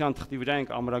ստորագրության թղթի վրա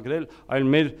ենք ամրագրել, այլ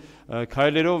մեր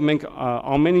քայլերով մենք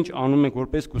ամեն ինչ անում ենք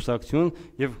որպես կուսակցություն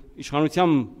եւ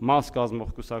իշխանության մաս կազմող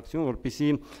կուսակցություն, որպեսզի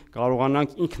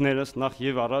կարողանանք ինքներս նախ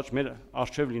եւ առաջ մեր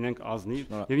արժեվ լինենք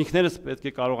ազնիվ եւ ինքներս պետք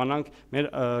է կարողանանք մեր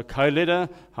քայլերը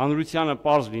հանրությանը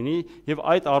պարզ լինի եւ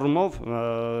այդ առումով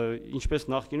ինչպես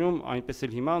նախկինում այնպես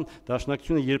էլ հիմա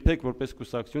դաշնակցությունը երբեք որպես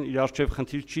կուսակցություն իր արժեվ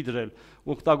խնդիր չի դրել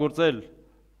օգտագործել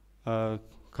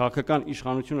քաղաքական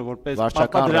իշխանությունը որպես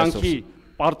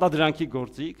պարտադրանքի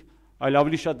գործիք, այլ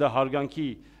ավելի շատ դա հարգանքի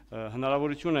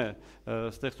հնարավորություն է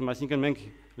ստեղծում, այսինքն մենք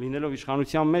լինելով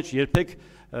իշխանության մեջ երբեք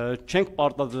չենք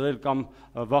պարտադրել կամ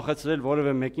վախեցրել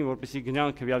որևէ մեկին, որպեսզի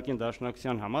գնան քվեարկեն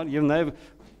դաշնակցության համար եւ նաեւ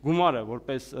գումարը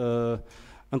որպես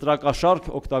ընտրակաշարք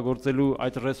օգտագործելու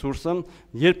այդ ռեսուրսը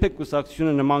երբեք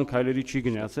կուսակցությունը նման քայլերի չի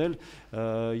գնացել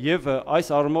եւ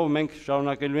այս առումով մենք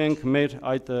շարունակելու ենք մեր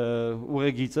այդ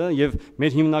ուղեգիծը եւ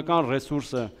մեր հիմնական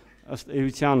ռեսուրսը ըստ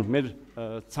էության մեր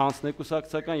ցանցն է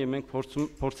կուսակցական եւ մենք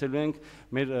փորձելու ենք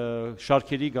մեր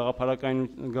շարքերի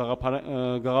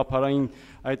գաղափարային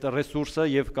այդ ռեսուրսը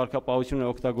եւ կարգապահությունը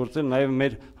օգտագործել նաեւ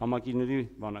մեր համակիրների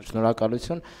բանակ։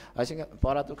 Շնորհակալություն, այսինքն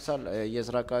պարադոքսալ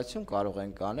եզրակացություն կարող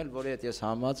ենք անել, որի հետ ես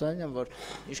համաձայն եմ, որ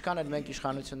ինչքան էլ մենք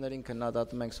իշխանություններին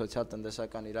քննադատում ենք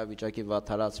սոցիալ-տնտեսական իրավիճակի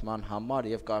վատթարացման համար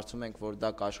եւ կարծում ենք, որ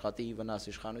դա կաշխատի ի վնաս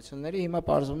իշխանությունների, հիմա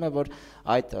պարզվում է, որ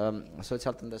այդ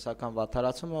սոցիալ-տնտեսական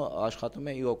վատթարացումը աշխատում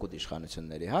է ի օգուտ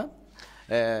իշխանությունների, հա?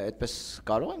 Այդպես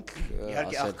կարող ենք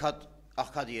իհարկե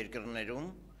աղքատ երկրներում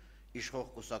իշխող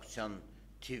կուսակցության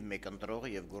թիվ 1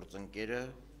 ընտրողը եւ գործընկերը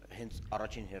հենց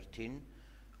առաջին հերթին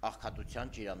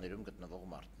աղքատության ճիրաններում գտնվող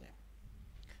մարդն է։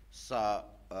 Սա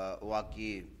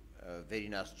ուղղակի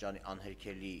վերինաստիճանի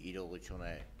անհերքելի իրողություն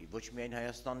է ոչ միայն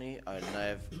Հայաստանի, այլ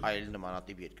նաեւ այլ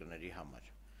նմանատիպ երկրների համար։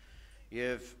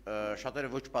 Եվ շատերը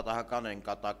ոչ պատահական են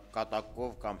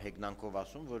կատակով կամ հեգնանքով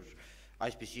ասում, որ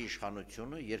այսպիսի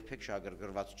իշխանությունը երբեք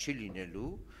շահագրգռված չի լինելու,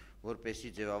 որպեսզի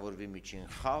ձևավորվի միջին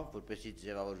խավ, որպեսզի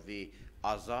ձևավորվի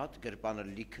ազատ, գրպանը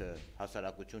լիքը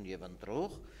հասարակություն եւ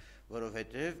ընտրող,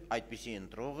 որովհետեւ այդպիսի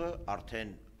ընտրողը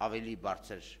արդեն ավելի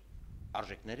բարձր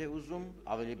արժեքներ է ուզում,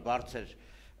 ավելի բարձր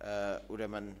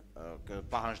ուրեմն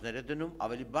պահանջներ է դնում,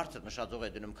 ավելի բարձր նշաձող է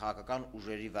դնում քաղաքական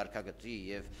ուժերի վարքագծի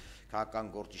եւ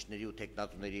քաղաքական գործիչների ու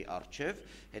տեխնատուների առջեւ,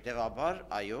 հետեւաբար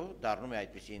այո, դառնում է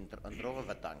այդպիսի ընտրողը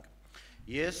վտանգ։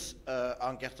 Ես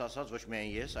անկեղծ ասած ոչ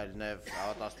միայն ես, այլ նաև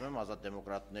հավատացնում եմ ազատ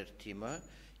դեմոկրատներ թիմը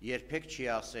երբեք չի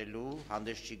ասելու,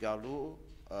 հանդես չի գալու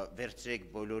վերցրեք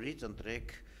բոլորից,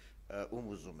 ընտրեք ում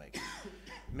ուզում եք։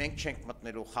 Մենք չենք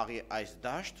մտնելու խաղի այս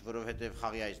դաշտ, որովհետև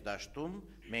խաղի այս դաշտում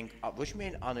մենք ոչ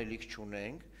միայն անելիք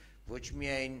չունենք, ոչ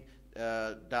միայն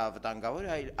դա վտանգավոր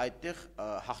է, այլ այդտեղ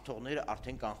հաղթողները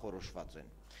արդեն կանխորոշված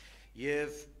են։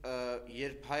 Եվ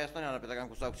երբ Հայաստանի Հանրապետական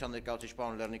կուսակցության ներկայացուցիչ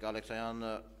պարոն Լեռնիկ Ալեքսանյանը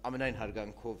ամենայն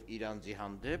հարգանքով իր անձի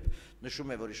հանդեպ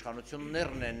նշում է, որ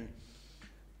իշխանություններն են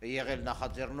եղել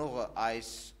նախաձեռնողը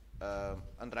այս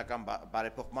ընտրական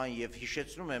բարեփոխման եւ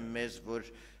հիշեցնում է մեզ, որ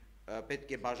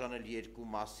պետք է բաժանել երկու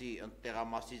մասի,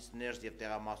 տեղամասից ներս եւ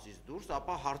տեղամասից դուրս,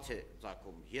 ապա հարց է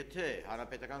ծագում. եթե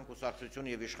Հանրապետական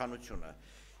կուսակցությունը եւ իշխանությունը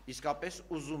իսկապես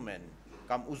ուզում են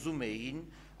կամ ուզում էին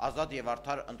ազատ եւ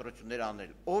արդար ընտրություններ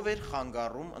անել, ով էր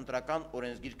խանգարում ընտրական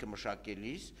օրենսգիրքը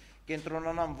մշակելիս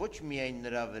կենտրոնանան ոչ միայն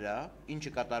նրա վրա,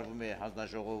 ինչը կատարվում է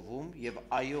հանձնաժողովում եւ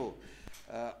այո,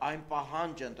 այն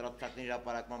պահանջը ընտրացակների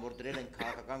հրապարակման, որ դրել են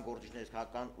քաղաքական գործիչները,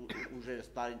 քաղաքական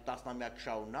ուժերը տասնամյակ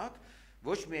շարունակ,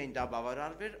 ոչ միայն դա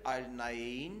բավարարվեր, այլ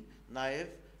նայեին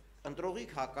նաեւ ընտրողի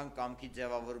քաղաքական կամքի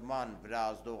ձևավորման վրա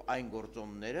ազդող այն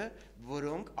գործոնները,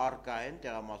 որոնք առկա են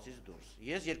տեղամասից դուրս։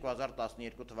 Ես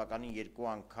 2012 թվականին երկու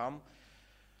անգամ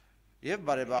եւ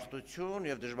բարեբախտություն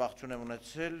եւ դժբախտություն եմ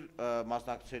ունեցել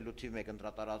մասնակցելու թիվ 1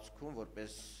 ընտրատարածքում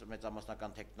որպես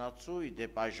մեծամասնական տեխնացու,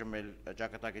 իդեպ այժմ էլ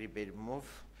ճակատագրի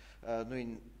բերումով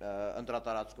նույն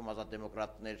ընտրատարածքում ազատ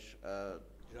դեմոկրատներ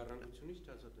ժառանգությունից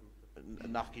ազատ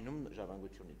դեմոկրատ նախկինում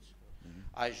ժառանգությունից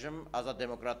այժմ ազատ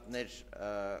դեմոկրատներ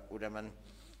ուրեմն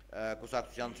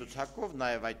կուսակցության ցուցակով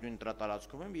նաև այդ նույն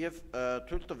ընտրատարածքում եմ եւ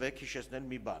թույլ տվեք հիշեցնել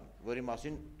մի բան, որի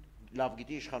մասին լավ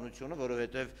գիտի իշխանությունը,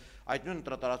 որովհետեւ այդ նույն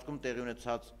ընտրատարածքում տեղի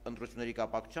ունեցած ընտրությունների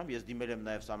կապակցությամբ ես դիմել եմ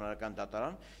նաև Սահմանադրական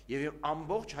դատարան եւ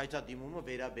ամբողջ հայցադիմումը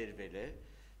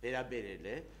վերաբերել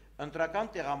է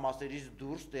ընտրական տեղամասերից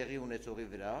դուրս տեղի ունեցողի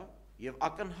վրա եւ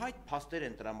ակնհայտ փաստեր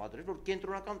են տրամադրել, որ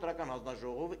կենտրոնական ընտրական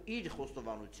հանձնաժողովը իր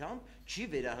խոստովանությամբ չի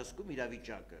վերահսկում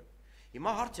իրավիճակը։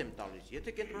 Հիմա հարց եմ տալիս,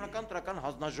 եթե կենտրոնական ընտրական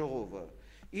հանձնաժողովը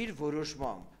իր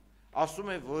որոշմամբ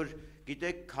ասում է, որ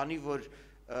գիտեք, քանի որ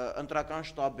ընտրական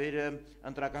շտաբերը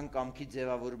ընտրական կամքի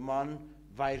ձևավորման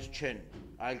վայր չեն,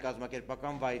 այլ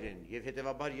կազմակերպական վայր են, եւ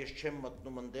հետեւաբար ես չեմ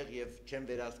մտնում այնտեղ եւ չեմ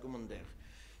վերահսկում այնտեղ։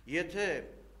 Եթե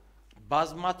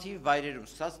բազմաթիվ վայրերում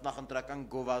սկսած նախընտրական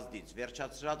գովազդից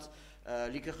վերջացրած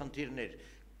լիքը խնդիրներ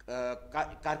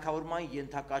կարգավորման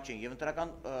ենթակա չեն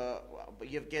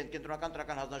եւ կենտրոնական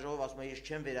ընտրական հանձնաժողովը ասում է ես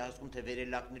չեմ վերահսկում թե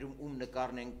վերելակներում ում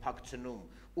նկարն են փակցնում,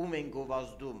 ում են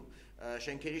գովազդում,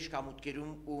 շենքերի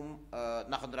շքամուտքերում ում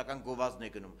նախընտրական գովազդն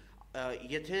է գնում։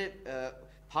 Եթե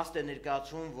փաստ է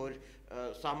ներկայացվում, որ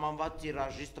սահմանված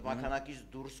տիրաժից տպականակից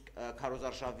դուրս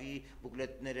քարոզարշավի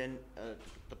բուկլետներ են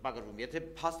տպագրվում։ Եթե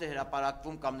փաստ է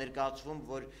հրապարակվում կամ ներկայացվում,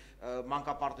 որ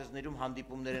մանկապարտեզներում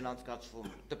հանդիպումներ են անցկացվում,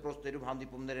 դպրոցներում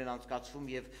հանդիպումներ են անցկացվում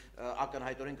եւ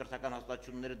ակնհայտորեն կրթական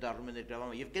հաստատությունները դառնում են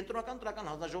ներգրավવામાં եւ կենտրոնական տրական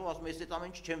հանձնաժողովը ասում է, ես այդ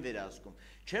ամեն ինչ չեմ վերահսկում։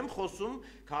 Չեմ խոսում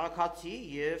քաղաքացի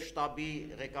եւ շտաբի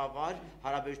ղեկավար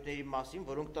հարաբերությունների մասին,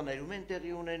 որոնք տներում են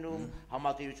տեղի ունենում,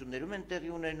 համատիրություններում են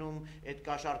տեղի ունենում, այդ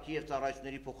կաշառքի եւ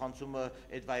ծառայությունների փոխանցումը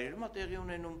այդ վայրերում է տեղի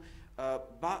ունենում,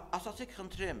 ասացեք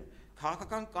խնդրեմ,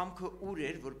 քաղաքական կամքը ուր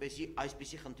էր, որպեսզի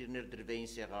այսպիսի խնդիրներ դրվեին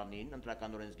սեղանին,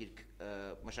 ընտրական օրենսգիր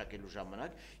մշակելու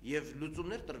ժամանակ եւ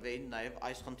լուծումներ տրվեին նաեւ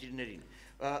այս խնդիրներին։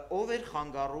 Ով էր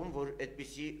խանգարում, որ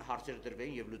այդպիսի հարցեր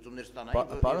դրվեին եւ լուծումներ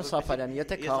ստանային։ Պարոն Սաֆարյան,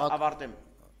 եթե քաղաք ավարտեմ,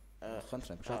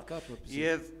 խնդրեմ, շատ կարճ որպեսզի։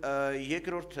 Եվ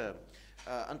երկրորդը,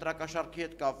 ընտրակաշառքի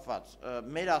հետ կապված,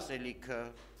 մեր ասելիքը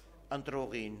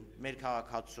ընտրողին, մեր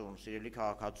քաղաքացուն, սիրելի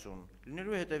քաղաքացուն,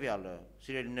 լինելու հետեւյալը,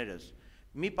 սիրելիներս,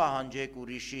 մի պահանջեք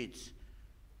ուրիշից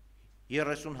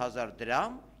 30,000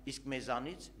 դրամ, իսկ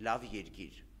մեզանից լավ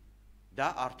երկիր։ Դա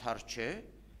արդար չէ,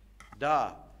 դա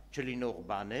չլինող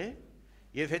բան է,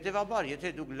 եւ հետեւաբար,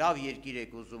 եթե դուք լավ երկիր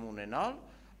եք ուզում ունենալ,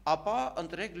 ապա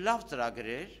ընտրեք լավ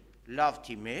ծրագրեր, լավ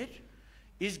թիմեր,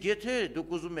 իսկ եթե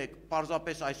դուք ուզում եք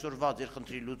պարզապես այսօրվա ձեր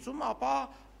խնդրի լուծում, ապա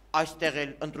այստեղ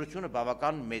էլ ընտրությունը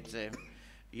բավական մեծ է։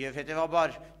 Եվ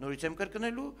հետևաբար նորից եմ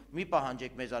կրկնելու, մի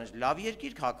պահանջեք մեզանից լավ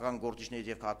երկիր քաղաքական գործիչներից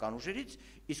եւ քաղաքական ուժերից,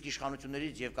 իսկ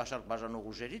իշխանություններից եւ կաշառք բաժանող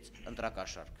ուժերից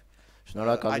ընտրակաշառք։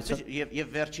 Շնորհակալություն։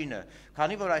 Եվ վերջինը,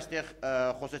 քանի որ այստեղ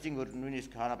խոսեցինք, որ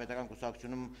նույնիսկ հանրապետական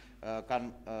կուսակցությունում կան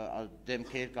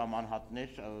դեմքեր կամ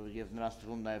անհատներ եւ նրանց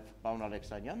թվում նաեւ պարոն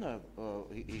Ալեքսանյանը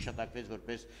հիշատակվեց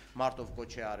որպես մարտով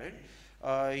կոչ է արել,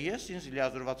 ես ինձ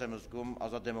լիազորված եմ զգում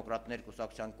ազատ դեմոկրատներ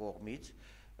կուսակցության կողմից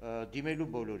դիմելու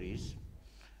բոլորիս,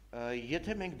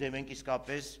 եթե մենք դեմ ենք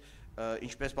իսկապես,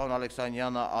 ինչպես պարոն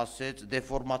Ալեքսանյանը ասեց,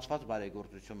 դեֆորմացված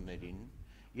բարեգործություններին,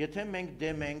 եթե մենք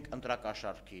դեմ ենք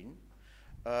ընտրակաշառքին,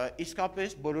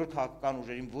 իսկապես բոլոր քաղաքական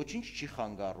ուժերին ոչինչ չի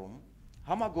խանգարում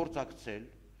համագործակցել,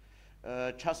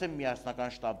 չասեմ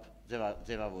միասնական շտաբ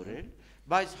ձևավորել,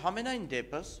 բայց համենայն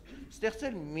դեպս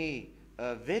ստեղծել մի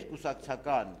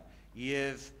վերկուսակցական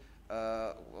եւ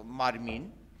մարմին,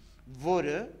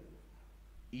 որը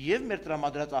եւ մեր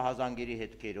տրամադրած ահազանգերի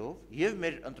հետքերով, եւ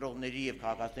մեր ընտրողների եւ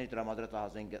քաղաքացիների տրամադրած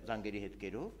ահազանգերի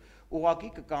հետքերով, ուղղակի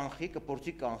կկանխի,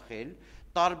 կփորձի կանխել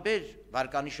տարբեր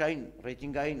վարկանիշային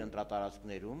ռեյտինգային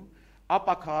ընտրատարածքներում,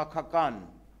 ապա քաղաքական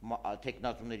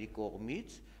տեխնացուների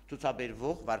կողմից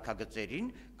ցուցաբերվող վարքագծերին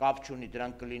կապ չունի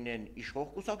դրանք կլինեն իշխող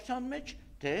կուսակցության մեջ,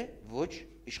 թե ոչ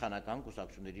իշխանական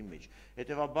կուսակցությունների մեջ։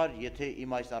 Հետևաբար, եթե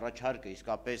իմ այս առաջարկը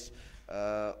իսկապես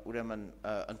ուրեմն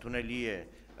ընդունելի է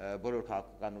բոլոր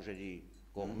քաղաքական ուժերի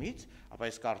կողմից, ապա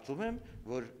ես կարծում եմ,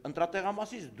 որ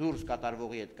ընտրատեղամասից դուրս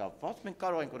կատարվողի հետ կապված մենք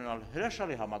կարող ենք ունենալ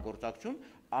հրաշալի համագործակցություն,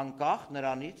 անկախ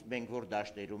նրանից մենք որ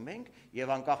դաշտերում ենք եւ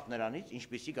անկախ նրանից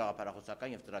ինչպիսի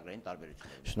գաղափարախոսական եւ ծրագրային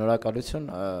տարբերություններ։ Շնորհակալություն,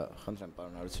 խնդրեմ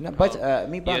պարոն Արությունյան, բայց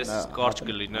մի բան ես կարճ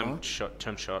կլինեմ,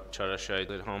 չեմ չարաշահի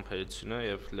դեր համբերությունը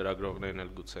եւ լրագրողներն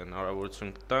էլ գուցե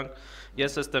հնարավորություն կտան։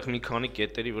 Ես այստեղ մի քանի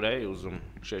կետերի վրա եմ ուզում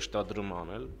շեշտադրում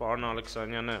անել։ Պարոն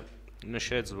Ալեքսանյանը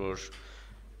նշեց, որ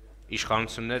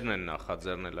իշխանություններն են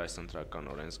նախաձեռնել այս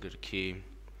ընտրական օրենսգրքի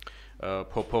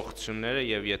փոփոխությունները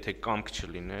եւ եթե կամք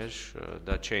չլիներ,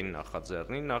 դա չէին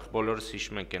նախաձեռնի, նախ բոլորս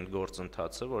հիշում ենք այն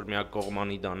գործընթացը, որ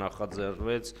միակողմանի դա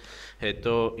նախաձեռնվեց,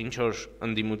 հետո ինչ որ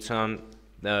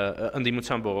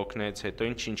ընդդիմության բողոքներից հետո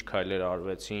ինչ քայլեր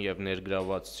արվեցին եւ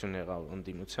ներգրավվածություն եղավ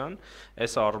ընդդիմության,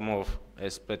 այս առումով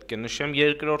ես պետք է նշեմ,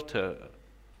 երկրորդը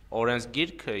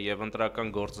օրենսգիրքը եւ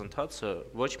ընտրական գործընթացը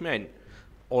ոչ միայն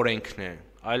օրենքն է,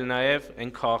 այլ նաեւ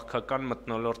այն քաղաքական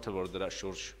մթնոլորտը, որ դրա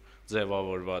շուրջ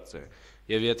ձևավորված է։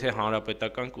 Եվ եթե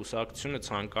հանրապետական կուսակցությունը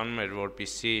ցանկանում էր,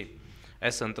 որպեսզի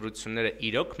այս ընտրությունները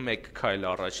իրոք մեկ քայլ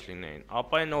առաջ լինեին,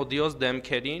 ապա այն օդիոզ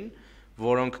դեմքերին,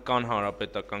 որոնք կան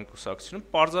հանրապետական կուսակցությունում,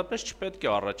 պարզապես չպետք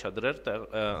է առաջադրել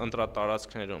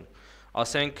ընտրատարածքներում։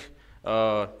 Ասենք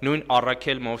նույն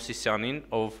Առաքել Մովսիսյանին,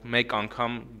 ով մեկ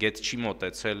անգամ գետ չի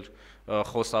մոտեցել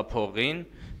խոսափողին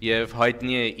եւ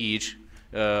հայտնի է իր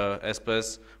այսպես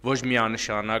ոչ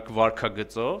միանշանակ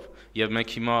վարքագծով եւ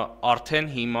մենք արդեն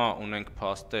հիմա ունենք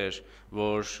փաստեր,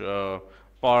 որ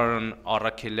պարոն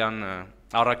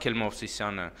Առաքել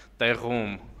Մովսիսյանը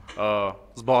տեղում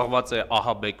զբաղված է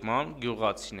ահաբեկման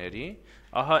գյուղացիների,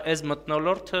 ահա այս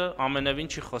մթնոլորտը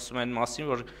ամենևին չի խոսում այն մասին,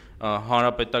 որ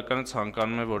հանրապետականը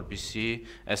ցանկանում է, որպեսզի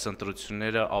այս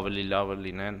ընտրությունները ավելի լավը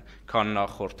լինեն, քան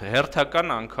նախորդը։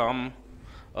 Հերթական անգամ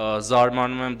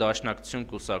զարմանում եմ Դաշնակցություն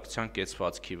կուսակցության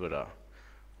կեցվածքի վրա։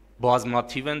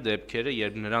 բազմաթիվ են դեպքերը,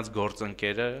 երբ նրանց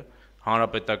գործընկերը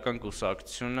հանրապետական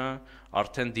կուսակցությունը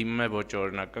արդեն դիմում է ոչ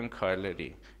օրինական քայլերի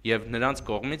եւ նրանց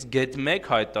կողմից գետ մեկ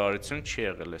հայտարարություն չի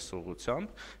եղել այս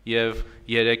ուղղությամբ եւ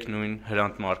երեք նույն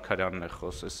Հրանտ Մարգարյանն է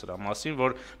խոսել սրա մասին,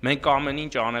 որ մենք ամեն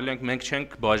ինչ անել ենք, մենք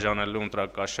չենք բաժանելու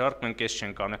ընտրակաշառք, մենք էս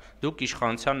չենք անել, դուք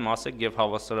իշխանության մաս եք եւ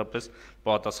հավասարապես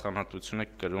պատասխանատվություն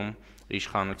եք կրում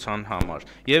իշխանության համար։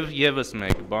 Եվ եւս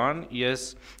մեկ բան, ես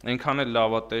այնքան էլ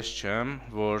լավատես չեմ,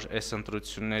 որ այս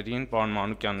ընտրություններին պարոն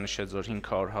Մանուկյանն նշեց, որ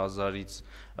 500,000-ից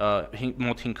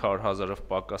մոտ 500,000-ով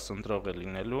պակաս ընտրող է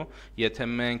լինելու, եթե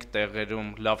մենք տեղերում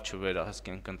լավ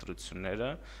չվերահսկենք ընտրությունները,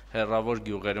 հեռավոր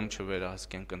գյուղերում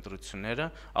չվերահսկենք ընտրությունները,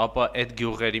 ապա այդ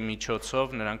գյուղերի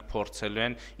միջոցով նրանք փորձելու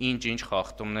են ինչ-ինչ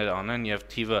խախտումներ անեն եւ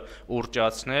թիվը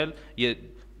ուռճացնել։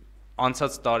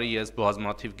 Անցած տարի ես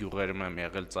բազմաթիվ գյուղերում եմ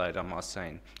եղել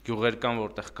ծայրամասային։ Գյուղեր կան,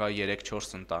 որտեղ կա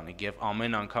 3-4 ընտանիք եւ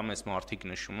ամեն անգամ այս մարդիկ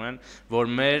նշում են,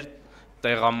 որ մեր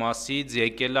տեղամասից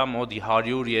եկել է մոտ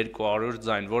 100-200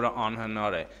 ձայն, որը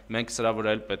անհնար է։ Մենք սրա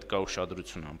վրա էլ պետք է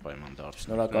ուշադրություն անպայման դարձնենք։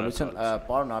 Շնորհակալություն,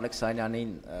 պարոն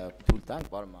Ալեքսանյանին թույլ տանք,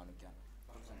 պարոն Մանուկյան։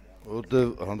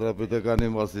 Որտեվ հանրապետականի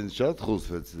մասին շատ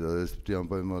խոսվեց, ես պիտի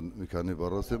անպայման մի քանի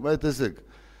բառ ասեմ, այ տեսեք,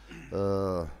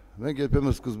 մենք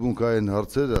երբեմն սկզբունքային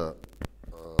հարցերը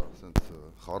ասենց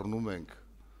խառնում ենք,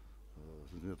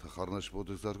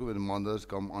 խառնաշփոթ ենք սարքում, այն մանրաշ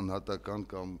կամ անհատական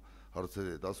կամ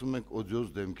հարցերի հետ, ասում ենք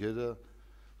օդիոզ դեմքերը,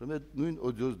 նույն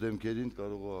օդիոզ դեմքերին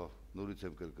կարող է նորից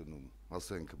եմ կրկնում,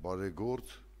 ասենք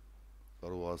բարեգործ,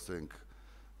 կարող ասենք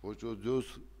ոչ օդիոզ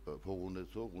փող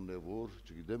ունեցող, ունևոր,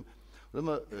 չգիտեմ,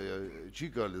 ուրեմն չի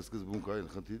կարելի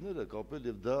սկզբունքային խնդիրները կապել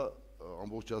եւ դա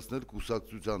ամբողջացնել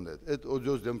կուսակցության հետ։ Այդ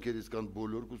օդիոզ դեմքերից կան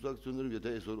բոլոր կուսակցություններում,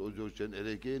 եթե այսօր օդիոզ չեն,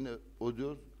 երեկեին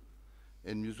օդիոզ,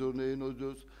 այն մյուս օրերին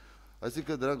օդիոզ,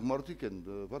 այսինքն դրանք մարդիկ են,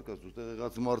 բարկացուց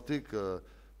տեղեկաց մարդիկ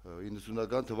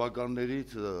 90-ական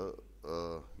թվականներից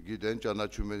գիտեն,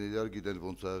 ճանաչում են իրար, գիտեն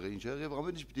ոնց ա եղել, ինչ ա եղել եւ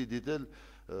ամեն ինչ պիտի դիտել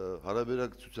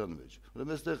հարաբերակցության մեջ։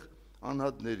 Ուրեմն այստեղ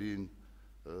անհատներին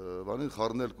բանին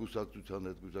խառնել կուսակցության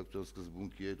հետ, կուսակցության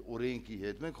սկզբունքի հետ, օրենքի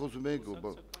հետ, մենք խոսում ենք,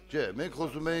 չէ, մենք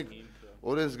խոսում ենք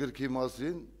օրենսգրքի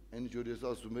մասին, այն ինչ որ ես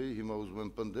ասում եի, հիմա ուզում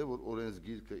եմ պնդել, որ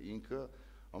օրենսգիրքը ինքը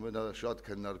ամենաշատ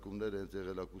քննարկումներ են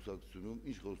եղել կուսակցությունում,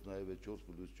 ինչ խոսք նաև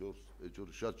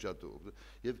 4+4 շատ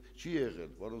եւ չի եղել,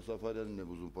 պարոն Սաֆարյանին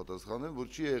եմ ուզում պատասխանել, որ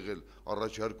չի եղել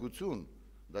առաջարկություն,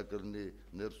 դա կլինի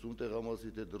ներսում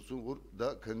տեղամասի թե դրսում, որ դա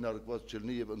քննարկված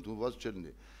չլինի եւ ընդունված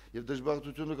չլինի։ Եվ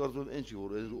դժբախտությունը կարծում եմ այն չի,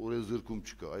 որ օրենսգրքում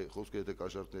չկա, այ խոսքը եթե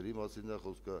կաշառքների մասին է,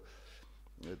 խոսքը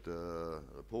այդ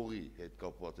փողի հետ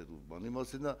կապված այդ բանի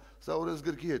մասին է, սա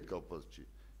օրենսգրքի հետ կապված չի։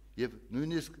 Եվ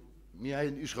նույնիսկ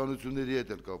միայն իշխանությունների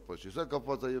հետ էլ կապված չի, սա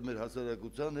կապված է եւ մեր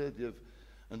հասարակության հետ եւ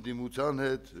ընդդիմության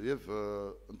հետ եւ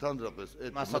ընդհանրապես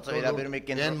այդ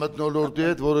մթնոլորտի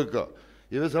հետ, որը կա։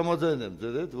 Եվ ես համաձայն եմ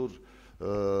ձեր հետ, որ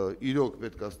իրոք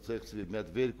պետք է ստեղծվի մի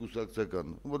հատ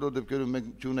վերկուսակցական, բոլոր դեպքերում մենք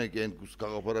չունենք այն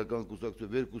քաղաքական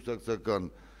կուսակցություն, վերկուսակցական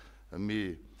մի,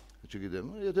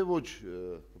 չգիտեմ, եթե ոչ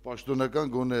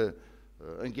պաշտոնական գոնե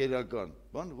ընկերական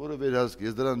բան, որը վերահսկի,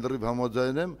 ես դրան լրիվ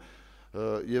համաձայն եմ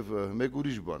եւ մեկ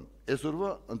ուրիշ բան, այսօրվա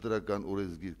ընտրական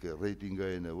օրենսգիրքը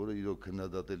ռեյտինգային է, որը իրոք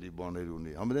քննադատելի բաներ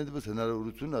ունի, ամենայն դեպս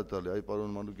հնարավորություն է տալի, այ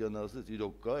պարոն Մանուկյանը ասեց,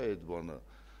 իրոք կա այդ բանը,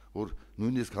 որ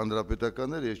նույնիսկ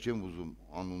հանրապետականները ես չեմ ուզում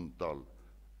անուն տալ,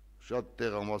 շատ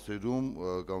տեղամասերում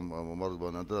կամ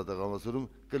ընտրատեղամասերում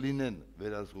կլինեն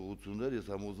վերահսկողություններ,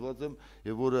 ես համոզված եմ,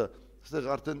 եւ որը այստեղ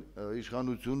արդեն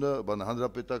իշխանությունը,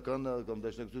 հանրապետականը կամ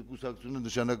դաշնակցությունը կուսակցությունը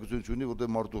նշանակություն չունի,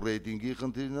 որտեղ մարդու ռեյտինգի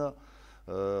խնդիրն է,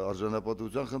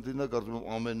 արժանապատվության խնդիրն է, կարծում եմ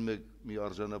ամեն մեկ մի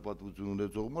արժանապատվություն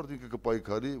ունեցող մարդ ինքը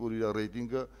կպայքարի, որ իր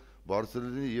ռեյտինգը բարձր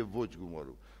լինի եւ ոչ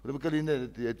գումարու։ Ուրեմն կլինեն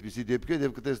այդպիսի դեպքեր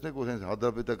եւ կտեսնեք, որ հենց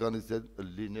հանրապետականից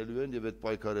լինելու են եւ այդ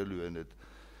պայքարելու են այդ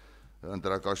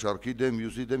ընտրակաշառքի դեմ,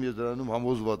 մյուսի դեմ, ես դրանում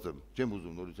համոզված եմ, չեմ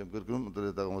ուզում նորից եմ կրկնում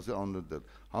ընտրատեղամասի անունը դել։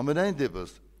 Համենայն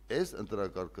դեպս այս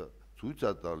ընտրակարգը ցույց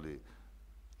է տալի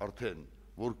արդեն,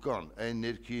 որ կան այն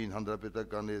ներքին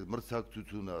հանրապետականի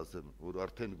մրցակցությունը, ասեմ, որ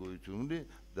արդեն գոյություն ունի,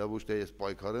 դա ոչ թե ես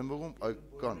պայքար եմ ողում, այլ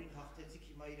կան։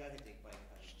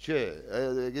 Չէ,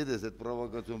 գիտես, այդ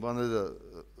պրովոկացիոն բաները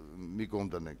մի կողմ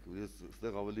դնենք, ես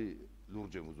այստեղ ավելի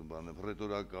լուրջ եմ ուզում բանել,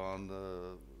 ռետորական,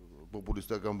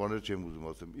 պոպուլիստական բաներ չեմ ուզում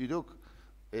ասեմ, իրոք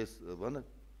այս բանը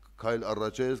քայլ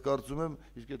առաջ է, ես կարծում եմ,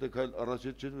 իսկ եթե քայլ առաջ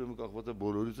է չէ, ուրեմն կախված է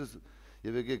բոլորից,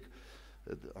 եւ եկեք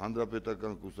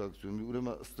հանրապետական կուսակցություն,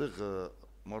 ուրեմն այստեղ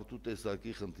մարդու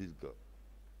տեսակի խնդիր կա։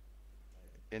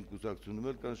 Այն կուսակցությունում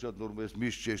էլ կան շատ նորմալ, ես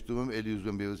միշտ շեշտում եմ, էլի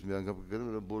ուզում եմ եւս մի անգամ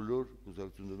կգրեմ, բոլոր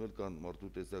կուսակցություններում էլ կան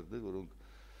մարդու տեսակներ, որոնք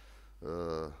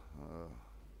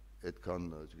այդքան,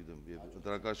 չգիտեմ, եւ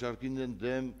ընտրակաշառքին են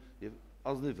դեմ եւ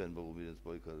ազնիվ են բողում իրենց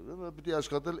պայքարը, պետք է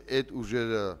աշխատել այդ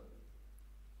ուժերը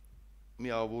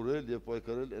միավորել եւ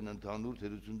պայքարել այն ընդհանուր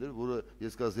թերությունները, որը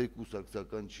ես կասեի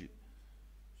կուսակցական չի։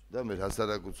 Դա մեր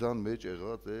հասարակության մեջ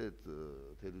եղած այդ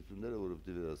թերությունները, որը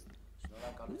պետք է վերացնել։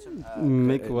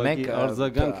 Մեկ ուղղակի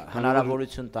արձագանք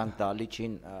հնարավորություն տանք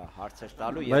Դալիչին հարցեր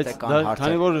տալու, եթե կան հարցեր։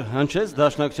 Քանի որ հնչեց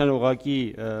Դաշնակցությանը ուղղակի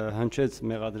հնչեց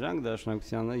մեղադրանք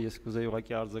Դաշնակցությանը, ես կուզեի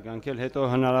ուղղակի արձագանքել, հետո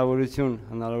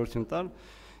հնարավորություն տալ։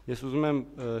 Ես ուզում եմ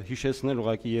հիշեցնել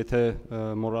ուղղակի, եթե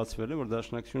մոռացվել է, որ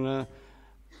Դաշնակցությունը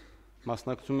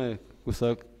մասնակցում է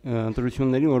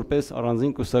ընտրություններին որպես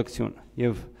առանձին կուսակցություն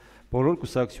եւ բոլոր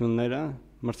կուսակցությունները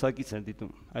մրցակից են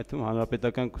դիտում, այդ թվում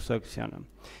հանրապետական կուսակցությանը։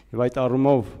 Եվ այդ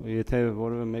առումով, եթե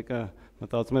որևէ մեկը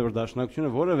մտածում է, որ Դաշնակցությունը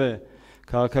որևէ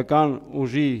քաղաքական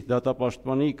ուժի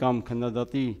դատապաշտպանի կամ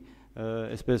քննադատի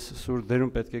այսպես սուր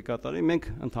դերում պետք է կատարի, մենք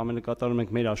ընդհանրապես կատարում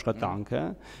ենք մեր աշխատանքը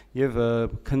եւ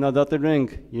քննադատելու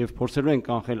ենք եւ փորձելու ենք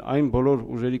կանխել այն բոլոր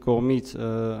ուժերի կողմից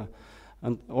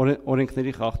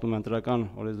օրենքների խախտումը, ընտրական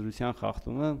օրենսդրության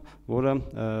խախտումը, որը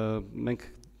մենք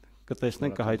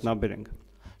կտեսնենք, կհայտնաբերենք։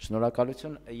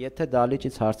 Շնորհակալություն, եթե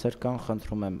Դալիչից հարցեր կան,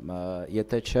 խնդրում եմ,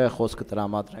 եթե չէ, խոսքը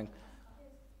տրամադրենք։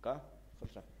 Կա?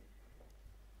 Խնդրեմ։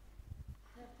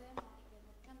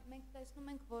 Մենք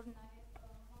տեսնում ենք, որ նաև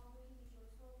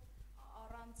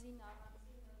առանձին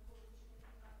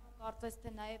կարծես թե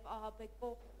նաև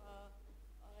ահաբեկող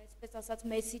այսպես ասած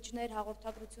մեսիջներ,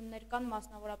 հաղորդագրություններ կան,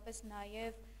 մասնավորապես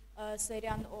նաև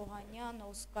Սերյան Օհանյան,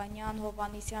 Օսկանյան,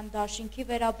 Հովանիսյան դաշինքի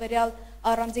վերաբերյալ,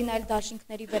 առանձին այլ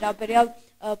դաշինքների վերաբերյալ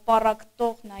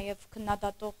պարակտող, նաև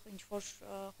քննադատող ինչ-որ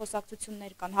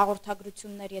խոսակցություններ կան,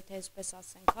 հաղորդագրություններ, եթե այսպես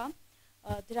ասենք, հա։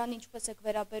 Դրան ինչպես եք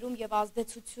վերաբերում եւ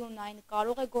ազդեցություն այն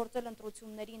կարող է գործել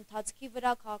ընտրությունների ընթացքի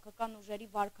վրա, քաղաքական ուժերի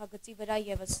վարքագծի վրա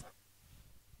եւս։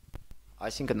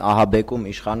 Այսինքն ահաբեկում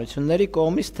իշխանությունների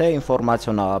կողմից, թե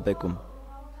ինֆորմացիոն ահաբեկում։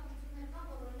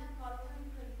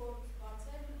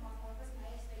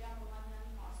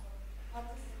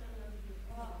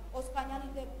 Օսկանյանի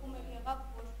դեպքում էլ եղավ,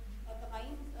 որ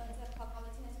տղային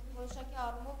ձերբակալեցին, այսինքն որոշակի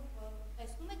առումով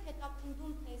տեսնում եք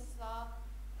հետապնդում, թե սա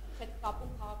չեք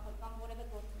կապում քաղաքական որևէ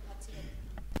գործընթացի հետ։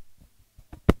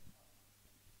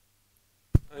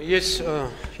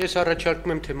 Ես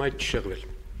առաջարկում եմ թեմայից չշեղվել։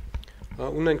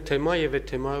 Ունենք թեմա եւ այդ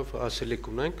թեմայով ասելիք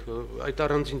ունենք, այդ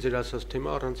առանձին ձեր ասած թեմա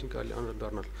առանձին կարելի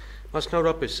անդրադառնալ։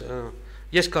 Մասնավորապես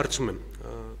ես կարծում եմ,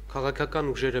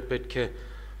 քաղաքական ուժերը պետք է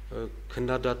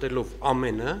քննադատելով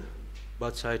ամենը,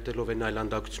 բացահայտելով այն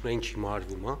այլանդակությունը, ինչ հիմա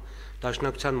արվում է,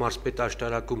 Դաշնակցության մարզպետ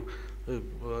աշտարակում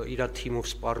իր թիմով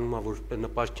սպառնում է, որ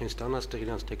նպաստ չեն ստանա, այստեղ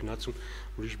իրանց տեխնացում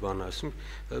ուրիշ բան ասում,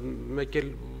 մեկ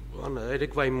էլ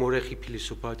երեկվայի մորեխի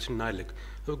փիլիսոփայությունն այլ եք,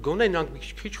 գոնե նրանք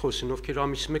քիչ խոսեն, ովքեր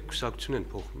ամիսը մեկ կուսակցություն են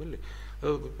փոխում, էլի,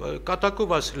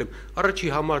 կատակով ասել եմ,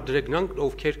 առաջի համար դրեք նրանք,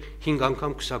 ովքեր 5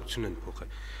 անգամ կուսակցություն են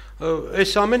փոխել։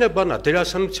 Այս ամենը բան է,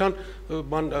 դերասանության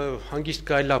հանգիստ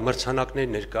կարելի է մրցանակներ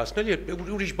ներկայացնել, երբ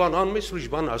ուրիշ բան անում ես, ուրիշ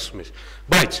բան ասում ես,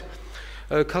 բայց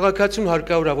քաղաքացիություն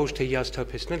հարկավոր է ոչ թե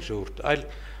հիասթափեցնել ժողովուրդ, այլ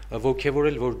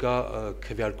ոգևորել, որ գա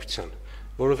քվեարկության,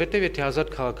 որովհետև եթե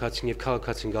ազատ քաղաքացին եւ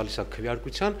քաղաքացին գալիս է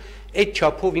քվեարկության, այդ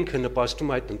չափով ինքը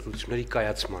նպաստում է այդ ընտրությունների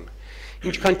կայացմանը։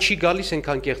 Ինչքան չի գալիս,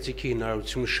 այնքան կեղծիքի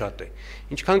հնարավորությունը շատ է։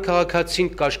 Ինչքան քաղաքացին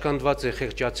կաշկանդված է,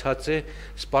 խեղճացած է,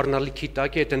 սպառնալիքի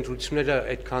տակ է, այդ ընտրությունները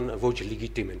այդքան ոչ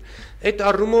լեգիտիմ են։ Այդ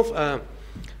առումով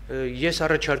ես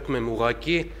առաջարկում եմ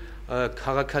ուղղակի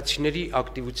քաղաքացիների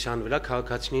ակտիվության վրա,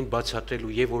 քաղաքացիներին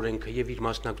բացատրելու եւ օրենքը եւ իր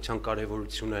մասնակցության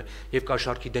կարեւորությունը եւ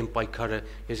կաշառքի դեմ պայքարը,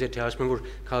 ես եթե ասում եմ, որ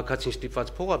քաղաքացին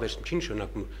ստիպված փող ավերսում, չի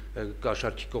նշանակում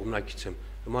կաշառքի կողմնակից եմ,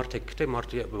 մարդ եք գտե,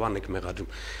 մարդի բան եք մեղադրում։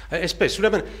 Այսպես,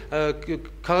 ուրեմն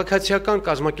քաղաքացիական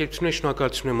կազմակերպությունների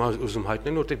շնորհակալություն եմ ուզում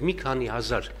հայտնել, որտեղ մի քանի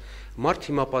հազար մարդ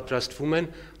հիմա պատրաստվում են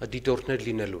դիտորդներ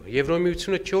լինելու։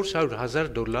 Եվրոմիությունը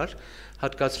 $400,000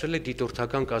 հատկացրել է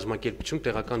դիտորդական կազմակերպություն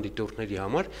տեղական դիտորդների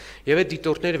համար, եւ այդ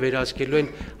դիտորդները վերահսկելու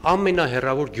են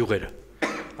ամենահեռավոր գյուղերը։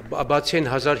 Բացի այն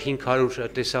 1500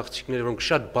 տեսախցիկներ, որոնք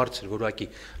շատ բարձր որակի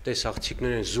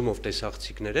տեսախցիկներ են, զումով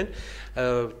տեսախցիկներ են,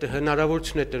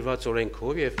 հնարավորություն է տրված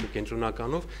օրենքով եւ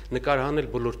կենտրոնականով նկարահանել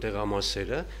բոլոր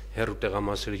տեղամասերը, հեռու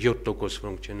տեղամասերը 7%,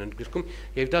 որոնք չեն ընդգրկում,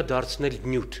 եւ դա դարձնել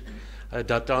նյութ,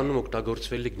 դատարանում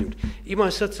օգտագործվելիք նյութ։ Իմ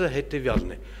ասածը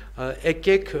հետեւյալն է.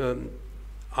 եկեք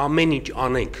ամեն ինչ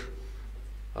անենք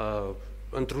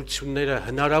ընտրությունները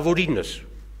հնարավորինս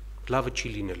լավը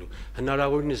չի լինելու,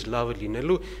 հնարավորինս լավը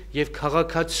լինելու եւ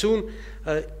քաղաքացուն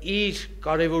իր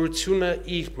կարեւորությունը,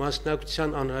 իր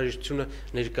մասնակցության անհրաժեշտությունը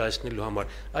ներկայացնելու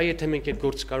համար։ Այ եթե մենք այդ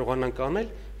գործը կարողանանք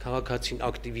անել, քաղաքացին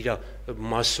ակտիվ իր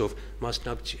մասով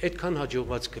մասնակցի, այդքան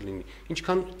հաջողված կլինի։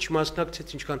 Ինչքան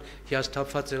չմասնակցեց, ինչքան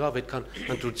հիասթափված եղավ, այդքան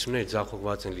ընտրությունները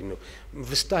ձախողված են լինում։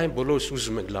 Վստահ եմ բոլորս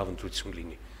ուզում ենք լավ ընտրություն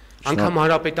լինի։ Անկամ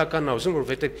հանրապետականն է ուզում,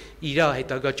 որովհետև իր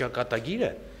հետագա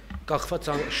ճակատագիրը կախված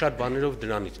շատ բաներով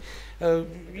դրանից։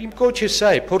 Իմ կոչը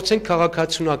սա է, փորձենք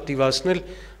քաղաքացուն ակտիվացնել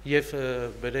եւ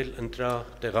բերել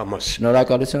ընտրատեղամաս։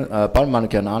 Շնորհակալություն, պարոն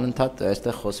Մանուկյան, անընդհատ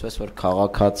այստեղ խոսվեց, որ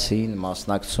քաղաքացին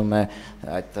մասնակցում է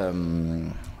այդ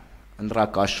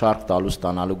ընտրակաշառք տալու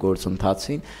ստանալու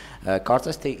գործընթացին,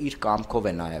 կարծես թե իր կամքով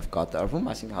է նաև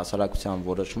կատարվում, այսինքն հասարակության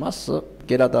որոշ մասը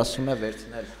գերադասում է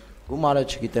վերցնել գումարը,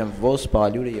 չգիտեմ, ոսպ,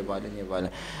 բալյուրը եւ այլն եւ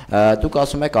այլն։ Դուք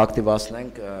ասում եք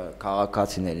ակտիվացնենք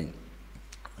քաղաքացիներին։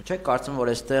 Չեք կարծում, որ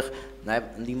այստեղ նաև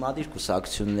ընդդիմադիր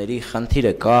կուսակցությունների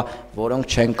խնդիրը կա,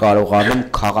 որոնք չեն կարողանում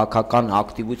քաղաքական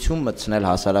ակտիվություն մտցնել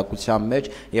հասարակության մեջ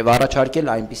եւ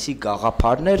առաջարկել այնպիսի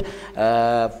գաղափարներ,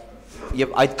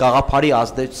 եւ այդ գաղափարի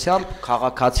ազդեցությամբ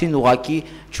քաղաքացին ուղակի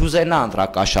չուզենա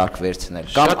ընտրակաշառք վերցնել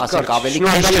կամ ասենք ավելի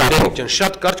քիչ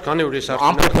շատ կարճ, քանի որ ես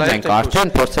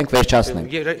արդեն փորձենք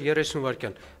վերջացնենք 30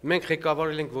 վայրկյան։ Մենք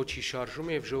ղեկավարել ենք ոչի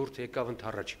շարժումը եւ ժողովուրդը եկավ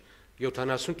ընդառաջ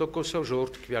 70%-ով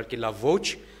ժողովուրդը քվեարկելա ոչ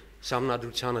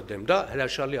սահմանադրությանը դեմ, դա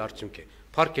հրաշալի արդյունք է,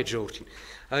 փառք է ժողովրդին։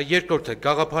 Երկրորդը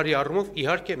գաղափարի առումով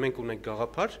իհարկե մենք ունենք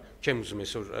գաղափար, չեմ ուզում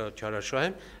այսօր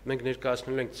չարաշահեմ, մենք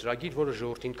ներկայացնելու ենք ծրագիր, որը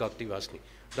ժողովրդին կակտիվացնի,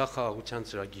 դա խաղաղության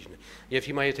ծրագիրն է։ Եվ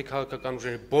հիմա եթե քաղաքական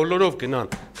ուժերը բոլորով գնան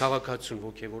քաղաքացուն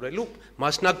ողջևորելու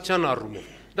մասնակցության առումով,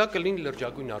 դա կլինի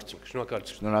լրջագույն արդյունք։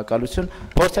 Շնորհակալություն։ Շնորհակալություն։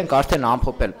 Փորձենք արդեն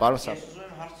ամփոփել, պարոն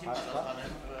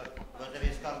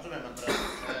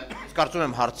Կարծում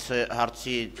եմ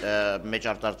հարցի մեջ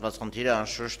արտարծված խնդիրը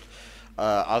անշուշտ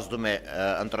ազդում է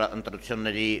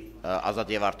ընտրությունների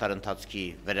ազատ եւ արդար ընթացքի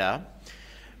վրա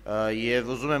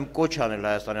եւ ուզում եմ կոչ անել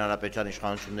Հայաստանի Հանրապետության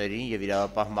իշխանություններին եւ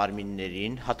իրավապահ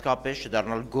մարմիններին հատկապես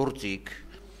չդառնալ գործիք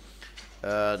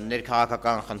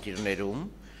ներքաղաքական խնդիրներում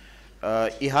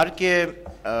իհարկե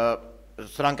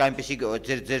սրանք այնպեսի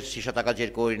ձեր հիշատակած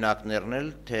երկու օրինակներն էլ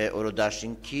թե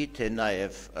օրոդաշինքի թե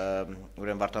նաև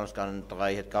ուրեմն Վարդանոսկան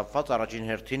տղայի հետ կապված առաջին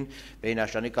հերթին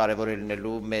Բեյնաշանի կարևոր է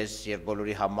լինելու մեզ եւ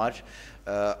բոլորի համար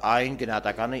այն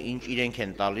գնահատականը ինչ իրենք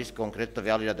են տալիս կոնկրետ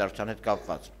տվյալ իրադարձության հետ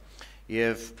կապված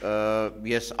եւ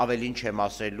ես ավելին չեմ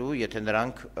ասելու եթե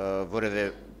նրանք որևէ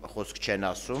խոսք չեն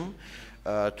ասում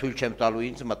թույլ չեմ տալու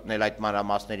ինձ մտնել այդ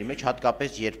մանրամասների մեջ,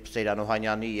 հատկապես երբ Սեյրան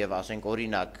Օհանյանի եւ ասենք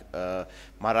օրինակ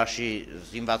Մարաշի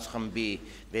զինված խմբի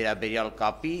վերաբերյալ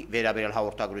կապի, վերաբերյալ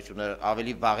հաղորդագրությունը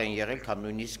ավելի վաղ են եղել, քան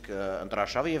նույնիսկ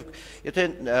ընտրաշավը եւ եթե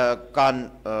կան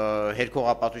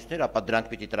հերքողապատույցներ, ապա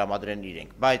դրանք պիտի տրամադրեն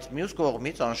իրենք, բայց մյուս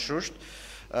կողմից անշուշտ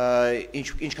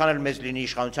ինչքան էլ մեծ լինի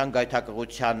իշխանության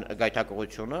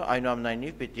գայթակղությունը,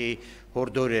 այնուամենայնիվ պիտի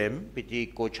հորդորեմ, պիտի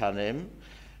կոչանեմ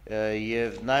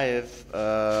եւ նաեւ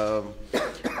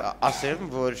ասեմ,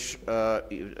 որ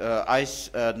այս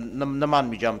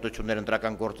նման միջամտություններ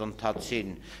ընտրական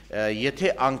գործընթացին,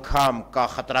 եթե անգամ կա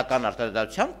խտրական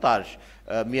արտադրության տար,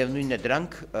 միևնույնն է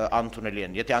դրանք անընդունելի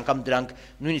են, եթե անգամ դրանք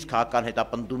նույնիսկ քաղաքական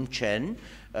հետապնդում չեն,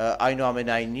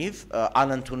 այնուամենայնիվ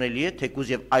անընդունելի է թեկուզ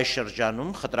եւ այս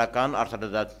շրջանում խտրական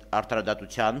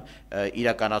արդարադատության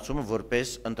իրականացումը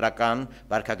որպես ընտրական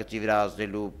վարքագծի վրա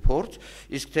ազդելու փորձ,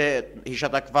 իսկ թե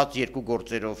հիշատակված երկու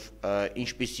գործերով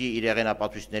ինչպիսի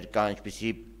իրեղենապատույցներ կան,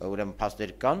 ինչպիսի ուրեմն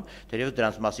փաստեր կան, թերևս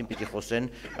դրանց մասին պիտի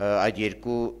խոսեն այդ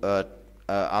երկու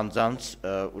անձանց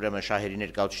ուրեմն շահերի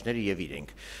ներկայացուցիչները եւ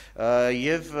իրենք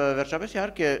եւ վերջապես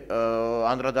իհարկե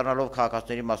անդրադառնալով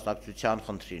քաղաքացիների մասնակցության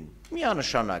խնդրին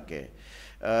միանշանակ է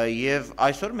եւ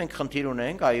այսօր մենք խնդիր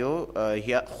ունենք այո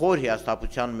խոր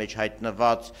հիասթափության մեջ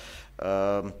հայտնված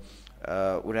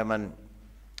ուրեմն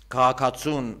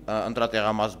քաղաքացուն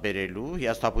ընտրատեղամաս բերելու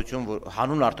հիասթափություն որ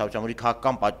հանուն արդարության որի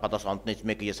քաղաքական պատասխանատուներից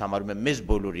մեկը ես համարում եմ մեզ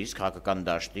բոլորիս քաղաքական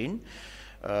դաշտին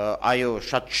այո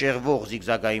շատ շեղվող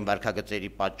զիգզագային վարքագծերի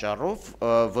պատճառով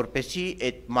որպեսի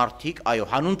այդ մարտիկ այո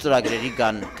հանուն ծրագրերի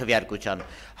կան քվեարկության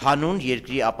հանուն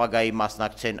երկրի ապագայի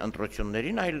մասնակցեն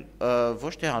ընտրություններին այլ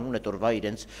ոչ թե հանուն այդ օրվա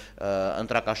իրենց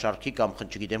ընտրակաշառքի կամ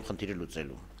չգիտեմ խնդիրը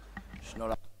լուծելու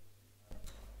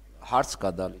շնորհակալ հարց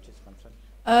կա դալիճից խնդրեմ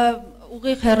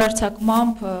ուղիղ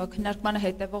հեռարձակմամբ քննարկմանը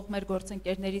հետևող մեր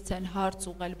գործընկերներից են հարց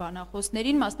ուղղել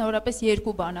բանախոսներին մասնավորապես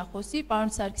երկու բանախոսի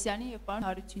պարոն Սարգսյանի եւ պարոն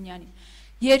Հարությունյանի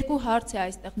Երկու հարց է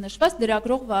այստեղ նշված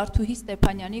լրագրող Վարդուհի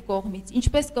Ստեփանյանի կողմից։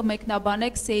 Ինչպես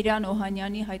կմեկնաբանեք Սեյրան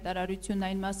Օհանյանի հայտարարությունն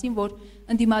այն մասին, որ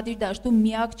ընդդիմադիր դաշտում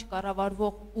միակ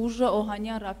չկառավարվող ուժը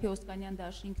Օհանյան-Ռաֆի Օսկանյան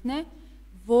դաշինքն է,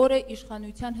 որը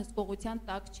իշխանության հսկողության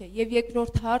տակ չէ։ Եվ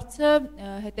երկրորդ հարցը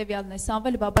հետևյալն է,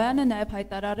 Սամվել Բաբայանը նաև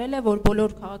հայտարարել է, որ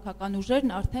բոլոր քաղաքական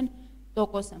ուժերն արդեն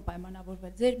տոկոս են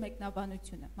պայմանավորվել։ Ձեր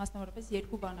մեկնաբանությունը, մասնավորապես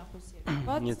երկու բանախոսի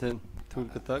երբված։ Եթե թույլ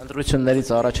կտաք։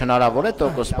 Ընտրություններից առաջ հնարավոր է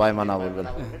տոկոս պայմանավորվել։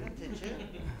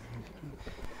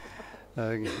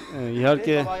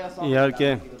 Իհարկե,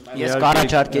 Ես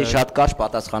կառաջարկեի շատ կարճ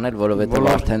պատասխանել, որովհետև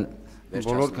արդեն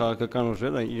բոլոր քաղաքական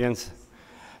ուժերը իրենց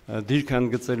դիրքը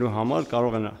ընդգծելու համար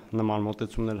կարող են նման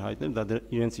մոտեցումներ հայտնել, դա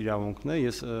իրենց իրավունքն է։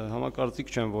 Ես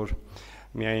համակարծիք չեմ, որ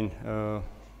միայն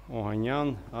Օհանյան,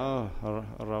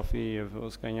 Ռաֆի եւ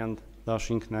Օսկանյան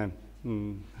դաշինքն է,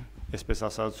 այսպես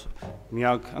ասած,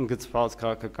 միակ ընդգծված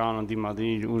քաղաքական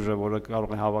ընդդիմադիր ուժը, որը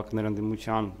կարող է հավակնել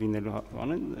ընդդիմության լինելու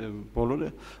բանին,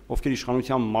 բոլորը, ովքեր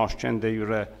իշխանության մաս չեն, դե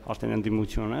յուրե արդեն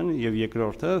ընդդիմություն են, եւ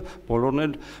երկրորդը, բոլորն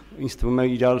էլ ինձ թվում է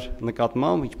իրար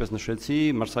նկատմամբ, ինչպես նշեցի,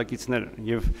 մրցակիցներ,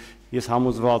 եւ ես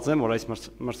համոզված եմ, որ այս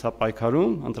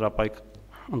մրցապայքարում,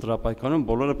 ընտրապայքարում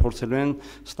բոլորը փորձելու են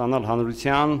ստանալ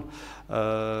հանրության,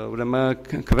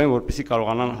 ուրեմն քվեն, որպեսզի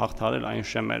կարողանան հաղթահարել այն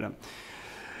շեմերը։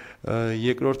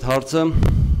 Երկրորդ հարցը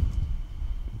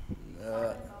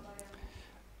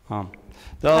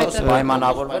դա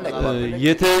պայմանավորվել է։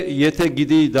 Եթե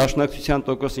գիտի դաշնակցության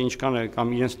տոկոսը ինչքան է կամ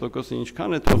իրենց տոկոսը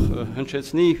ինչքան է, թող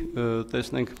հնչեցնի,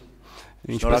 տեսնենք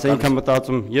ինչպես է ինքը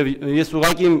մտածում։ Եվ ես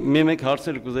ուղղակի մեկ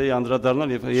հարցեր կուզեի անդրադառնալ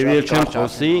եւ երբ չեմ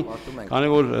խոսի, քանի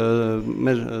որ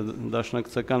մեր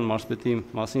դաշնակցական մարզպետի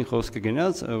մասին խոսքը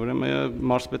գնաց, ուրեմն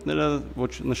մարզպետները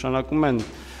ոչ նշանակում են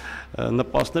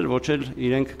նպաստներ, ոչ էլ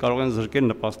իրենք կարող են զրկել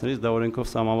նպաստներից, դա օրենքով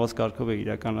սահմանված կարգով է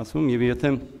իրականացվում եւ եթե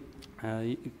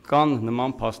կան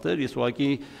նման փաստեր, ես ուղղակի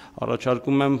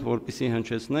առաջարկում եմ, որպեսզի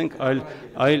հնչեցնենք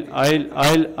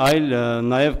այլ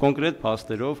նաեւ կոնկրետ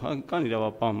փաստերով, կան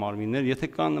իրավապահ մարմիններ,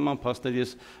 եթե կան նման փաստեր,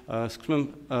 ես սկսում եմ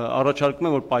առաջարկում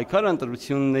եմ, որ պայքարը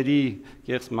ընտրությունների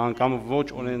կեղծման կամ ոչ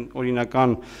օրինական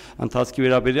ընթացքի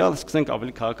վերաբերյալ սկսենք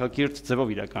ավելի քաղաքակիրթ ձևով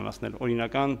իրականացնել,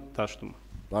 օրինական դաշտում։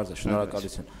 Բարձր,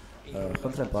 շնորհակալություն։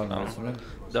 Խնդրեմ, պարոն Արությունյան։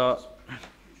 Դա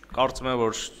կարծում եմ,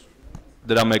 որ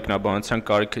դրա մեկնաբանության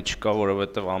կարիքը չկա,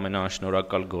 որովհետև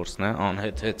ամենաանշնորհակալ գործն է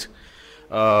անհետ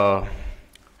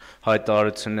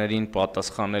հայտարարություններին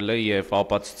պատասխանել է եւ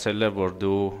ապացուցել է, որ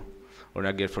դու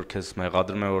օրինակ երբ որ քեզ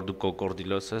մեղադրում են, որ դու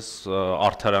կոկորդիլոս ես,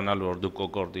 արդարանալ, որ դու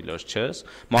կոկորդիլոս չես,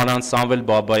 մանավանդ Սամվել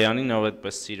Բաբայանին, ով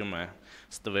այդպես սիրում է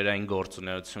ստվերային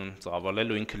գործունեություն ծավալել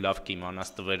ու ինքը լավ կիմանա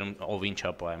ստվերում ով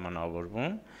ինչա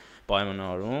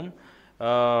պայմանավորվում,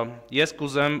 ես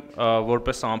կուզեմ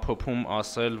որպես ամփոփում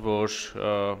ասել, որ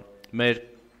մեր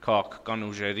քաղաքական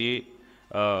ուժերի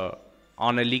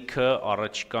անելիքը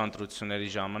առաջիկա ընտրությունների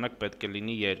ժամանակ պետք է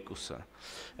լինի երկուսը։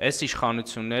 Այս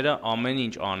իշխանությունները ամեն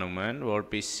ինչ անում են,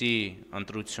 որպեսզի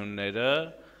ընտրությունները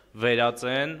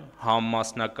վերածեն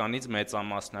համմասնականից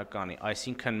մեծամասնականի,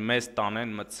 այսինքն մեզ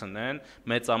տանեն մտցնեն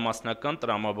մեծամասնական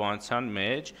տրամաբանության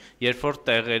մեջ, երբ որ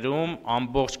տեղերում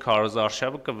ամբողջ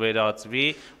քարոզարշավը կվերածվի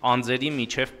անձերի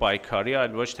միջև պայքարի,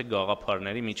 այլ ոչ թե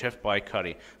գաղափարների միջև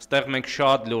պայքարի։ Այստեղ մենք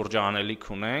շատ լուրջ անելիք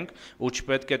ունենք ու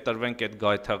չպետք է տրվենք այդ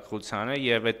գայթակղությանը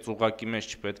եւ այդ ծուղակի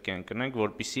մեջ չպետք է ընկնենք,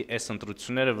 որպեսզի այս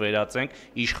ընտրությունները վերածենք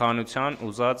իշխանության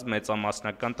ուզած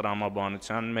մեծամասնական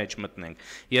տրամաբանության մեջ մտնենք։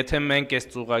 Եթե մենք այս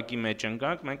ծուղակի մեջ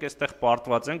ընկանք, մենք այստեղ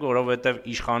պարտված ենք, որովհետև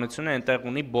իշխանությունը այնտեղ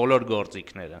ունի բոլոր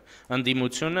գործիքները,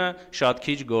 ընդդիմությունը շատ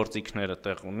քիչ գործիքները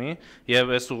տեղ ունի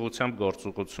եւ այս ուղղությամբ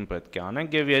գործողություն պետք է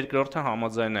անենք եւ երկրորդը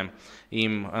համաձայն եմ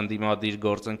իմ ընդդիմադիր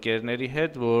գործընկերների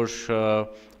հետ, որ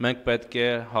մենք պետք է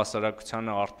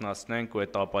հասարակությանը արթնացնենք ու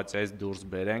այդ ապաթիայից դուրս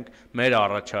բերենք մեր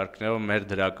առաջարկներով, մեր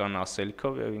դրական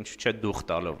ասելքով եւ ինչու՞ չէ դուխ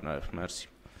տալով նաեւ։ Մերսի։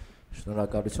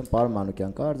 Շնորհակալություն, պարոն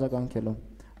Մանուկյան, կա արձագանքելու։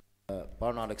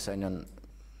 Պարոն Ալեքսանյան,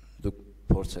 դուք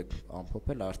փորձեք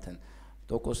ամփոփել արդեն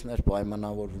տոկոսներ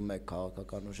պայմանավորվում եք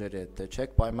քաղաքական ուժերի հետ, թե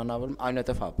չեք պայմանավորվում,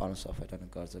 այնուհետև հա պարոն Սաֆարյանը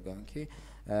կարձագանքի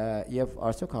եւ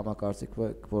արդյոք համակարծիք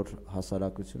որ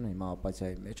հասարակությունը հիմա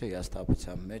ապաթիայի մեջ է,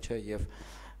 հիասթափության մեջ է եւ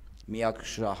միակ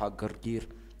շահագրգիռ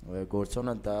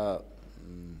գործոնը դա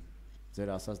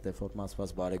ձեր ասած դեֆորմացված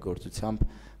բարեգործությամբ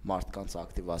մարդկանց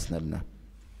ակտիվացնելն է։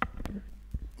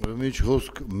 Ինչ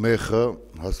խոսք մեխը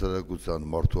հասարակության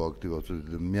մարդու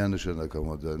ակտիվացումը միանշանակ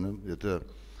համաձայն եմ, եթե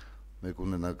մենք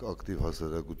ունենանք ակտիվ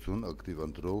հասարակություն, ակտիվ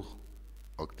ընտրող,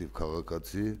 ակտիվ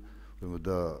քաղաքացի, ուրեմն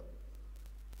դա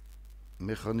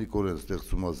մեխանիկորեն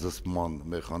ստեղծում է զսպման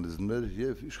մեխանիզմներ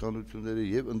եւ իշխանությունների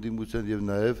եւ ընդդիմության եւ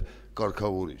նաեւ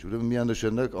կարգավորիչ։ Ուրեմն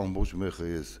միանշանակ ամբողջ մեխը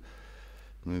ես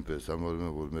նույնպես համարում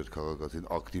եմ, որ մեր քաղաքացին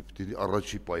ակտիվ պիտի լինի,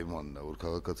 առաջի պայմանն է, որ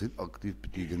քաղաքացին ակտիվ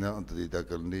պիտի գնա ընտրի, դա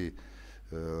կլինի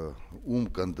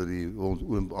կընտրի,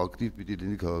 ակտիվ պիտի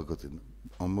լինի քաղաքացին,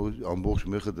 ամբողջ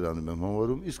մեխը դրանում եմ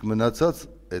համարում, իսկ մնացած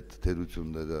այդ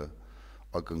թերությունները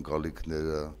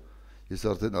ակնկալիքները, ես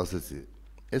արդեն ասեցի,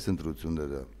 այս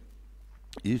ընտրությունները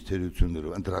իր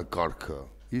թերություններով, ընտրակարգը,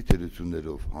 իր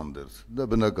թերություններով հանդերձ, դա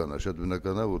բնական է, շատ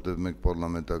բնական է, որտեղ մենք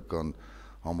պարլամենտական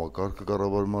համակարգը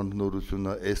կառավարման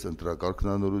նորությունն է, այս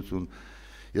ընտրակարգն է նորություն,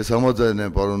 ես համաձայն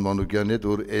եմ պարոն Մանուկյանի հետ,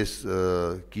 որ այս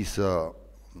կիսա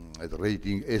այդ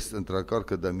ռեյտինգ, այս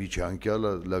ընտրակարգը դա միջանկյալ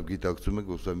է, լավ գիտակցում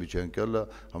եք, որ սա միջանկյալ է,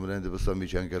 համենայն դեպս սա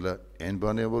միջանկյալ է այն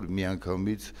բանի, որ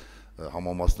միանգամից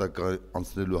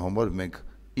համամասնականացնելու համար մենք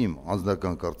իմ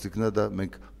անձնական կարծիքն է դա,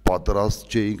 մենք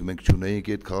պատրաստ չէինք, մենք չունեինք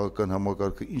այդ քաղաքական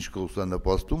համակարգը, ինչ կողսա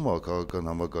նպաստում է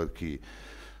քաղաքական համակարգի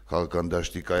քաղաքական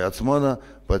դաշտի կայացմանը,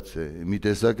 բայց մի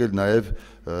տեսակ էլ նաև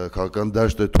քաղաքական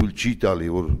դաշտը թույլ չի տալի,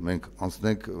 որ մենք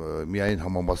անցնենք միայն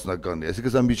համամասնականի,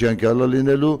 այսինքն սա միջանկյալ է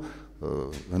լինելու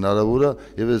հնարավոր է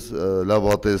եւ ես լավ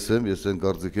ատես եմ, ես այն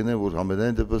կարծիքին եմ, որ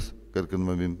համենայն դեպս կրկնում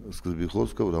եմ իմ սկզբի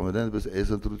խոսքը, որ համենայն դեպս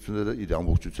այս ընտրությունները իր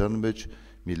ամբողջության մեջ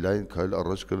մի լայն քայլ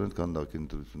առաջ կլինեն, քան նախկին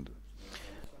ընտրությունները։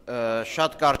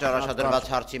 Շատ կարճ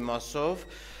առաջադրված հարցի մասով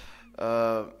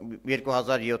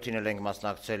 2007-ին էլ ենք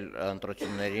մասնակցել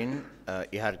ընտրություններին,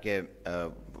 իհարկե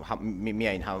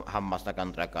միայն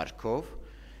համամասնական ընտրակարգով,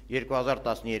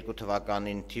 2012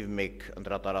 թվականին թիվ 1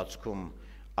 ընտրատարածքում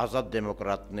ազատ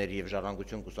դեմոկրատներ եւ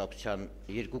ժառանգություն կուսակցության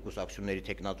երկու կուսակցությունների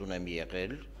տեխնատուն եմ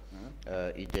եղել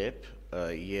իդեպ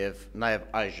եւ նաեւ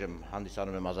այժմ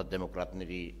հանդիսանում եմ ազատ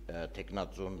դեմոկրատների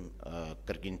տեխնատուն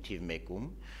կրկին թիվ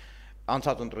 1-ում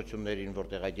անցած ընտրություններին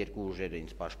որտեղ այդ երկու ուժերը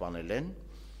ինձ պաշտպանել են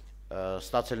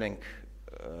ստացել ենք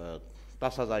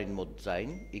 10000-ին մոտ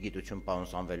ձայն իգիտություն պարոն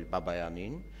Սամվել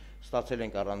Բաբայանին ստացել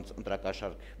ենք առանց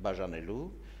ընտրակաշարք բաժանելու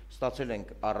ստացել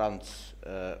ենք առանց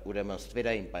ուրեմն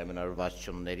ստվերային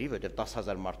պայմանավորվածությունների, որտեղ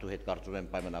 10000 մարդու հետ կարծում եմ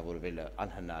պայմանավորվելը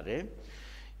անհնար է,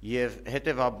 եւ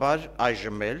հետեւաբար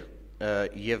այժմ էլ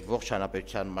եւ ողջ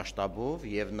հանրապետության մասշտաբով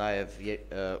եւ նաեւ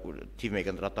թիվ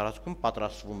 1 ընտրատարածքում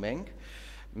պատրաստվում ենք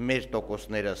մեր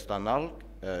տոկոսները ստանալ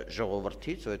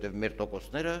ժողովրդից, որովհետեւ մեր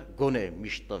տոկոսները գոնե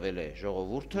միշտ տվել է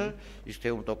ժողովուրդը, իսկ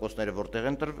թե ում տոկոսները որտեղ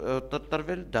են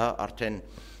տրվել, դա արդեն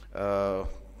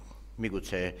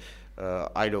միգուցե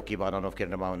այլոքի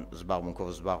բանանովքեր նման զբաղմունքով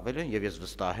զբաղվել են եւ ես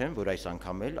վստահ եմ, որ այս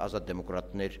անգամ էլ ազատ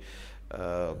դեմոկրատներ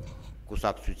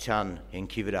կուսակցության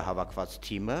հենքի վրա հավաքված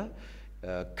թիմը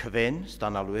քվեն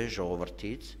ստանալու է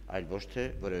ժողովրդից, այլ ոչ թե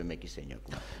որևէ մեկի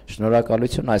սենյակում։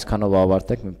 Շնորհակալություն, այսքանով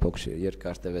ավարտենք, մի փոքր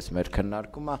երկար տևեց մեր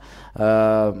քննարկումը,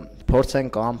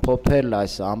 փորձենք ամփոփել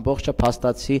այս ամբողջը,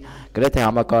 փաստացի գրեթե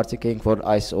համակարծիք էինք, որ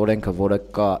այս օրենքը, որը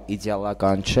կա,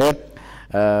 իդեալական չէ,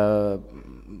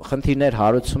 խնդիրներ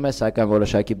հարուցում է, սակայն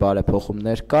որոշակի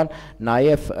բարեփոխումներ կան,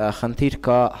 նաև խնդիր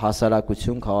կա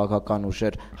հասարակություն, քաղաքական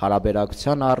ուժեր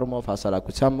հարաբերակցության առումով,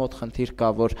 հասարակության մոտ խնդիր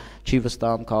կա, որ չի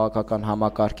վստահում քաղաքական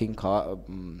համակարգին,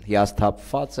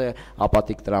 հիասթափված է,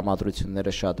 ապատիկ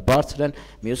տրամադրությունները շատ բարձր են,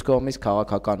 մյուս կողմից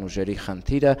քաղաքական ուժերի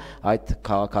խնդիրը այդ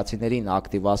քաղաքացիներին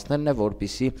ակտիվացնելն է,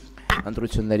 որպեսզի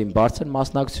ընտրություններին բարձր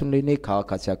մասնակցություն լինի,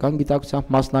 քաղաքացիական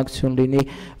գիտակցությամբ մասնակցություն լինի,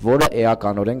 որը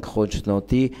էականորեն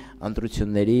կխոչընդոտի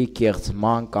ընտրությունների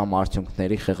կեղծման կամ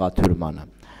արդյունքների խեղաթյուրմանը։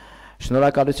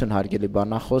 Շնորհակալություն հարգելի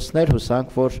բանախոսներ,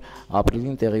 հուսանք, որ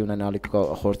ապրիլին տեղի ունենալիք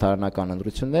խորհրդարանական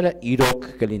ընտրությունները իրոք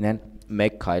կլինեն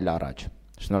մեկ քայլ առաջ։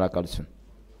 Շնորհակալություն։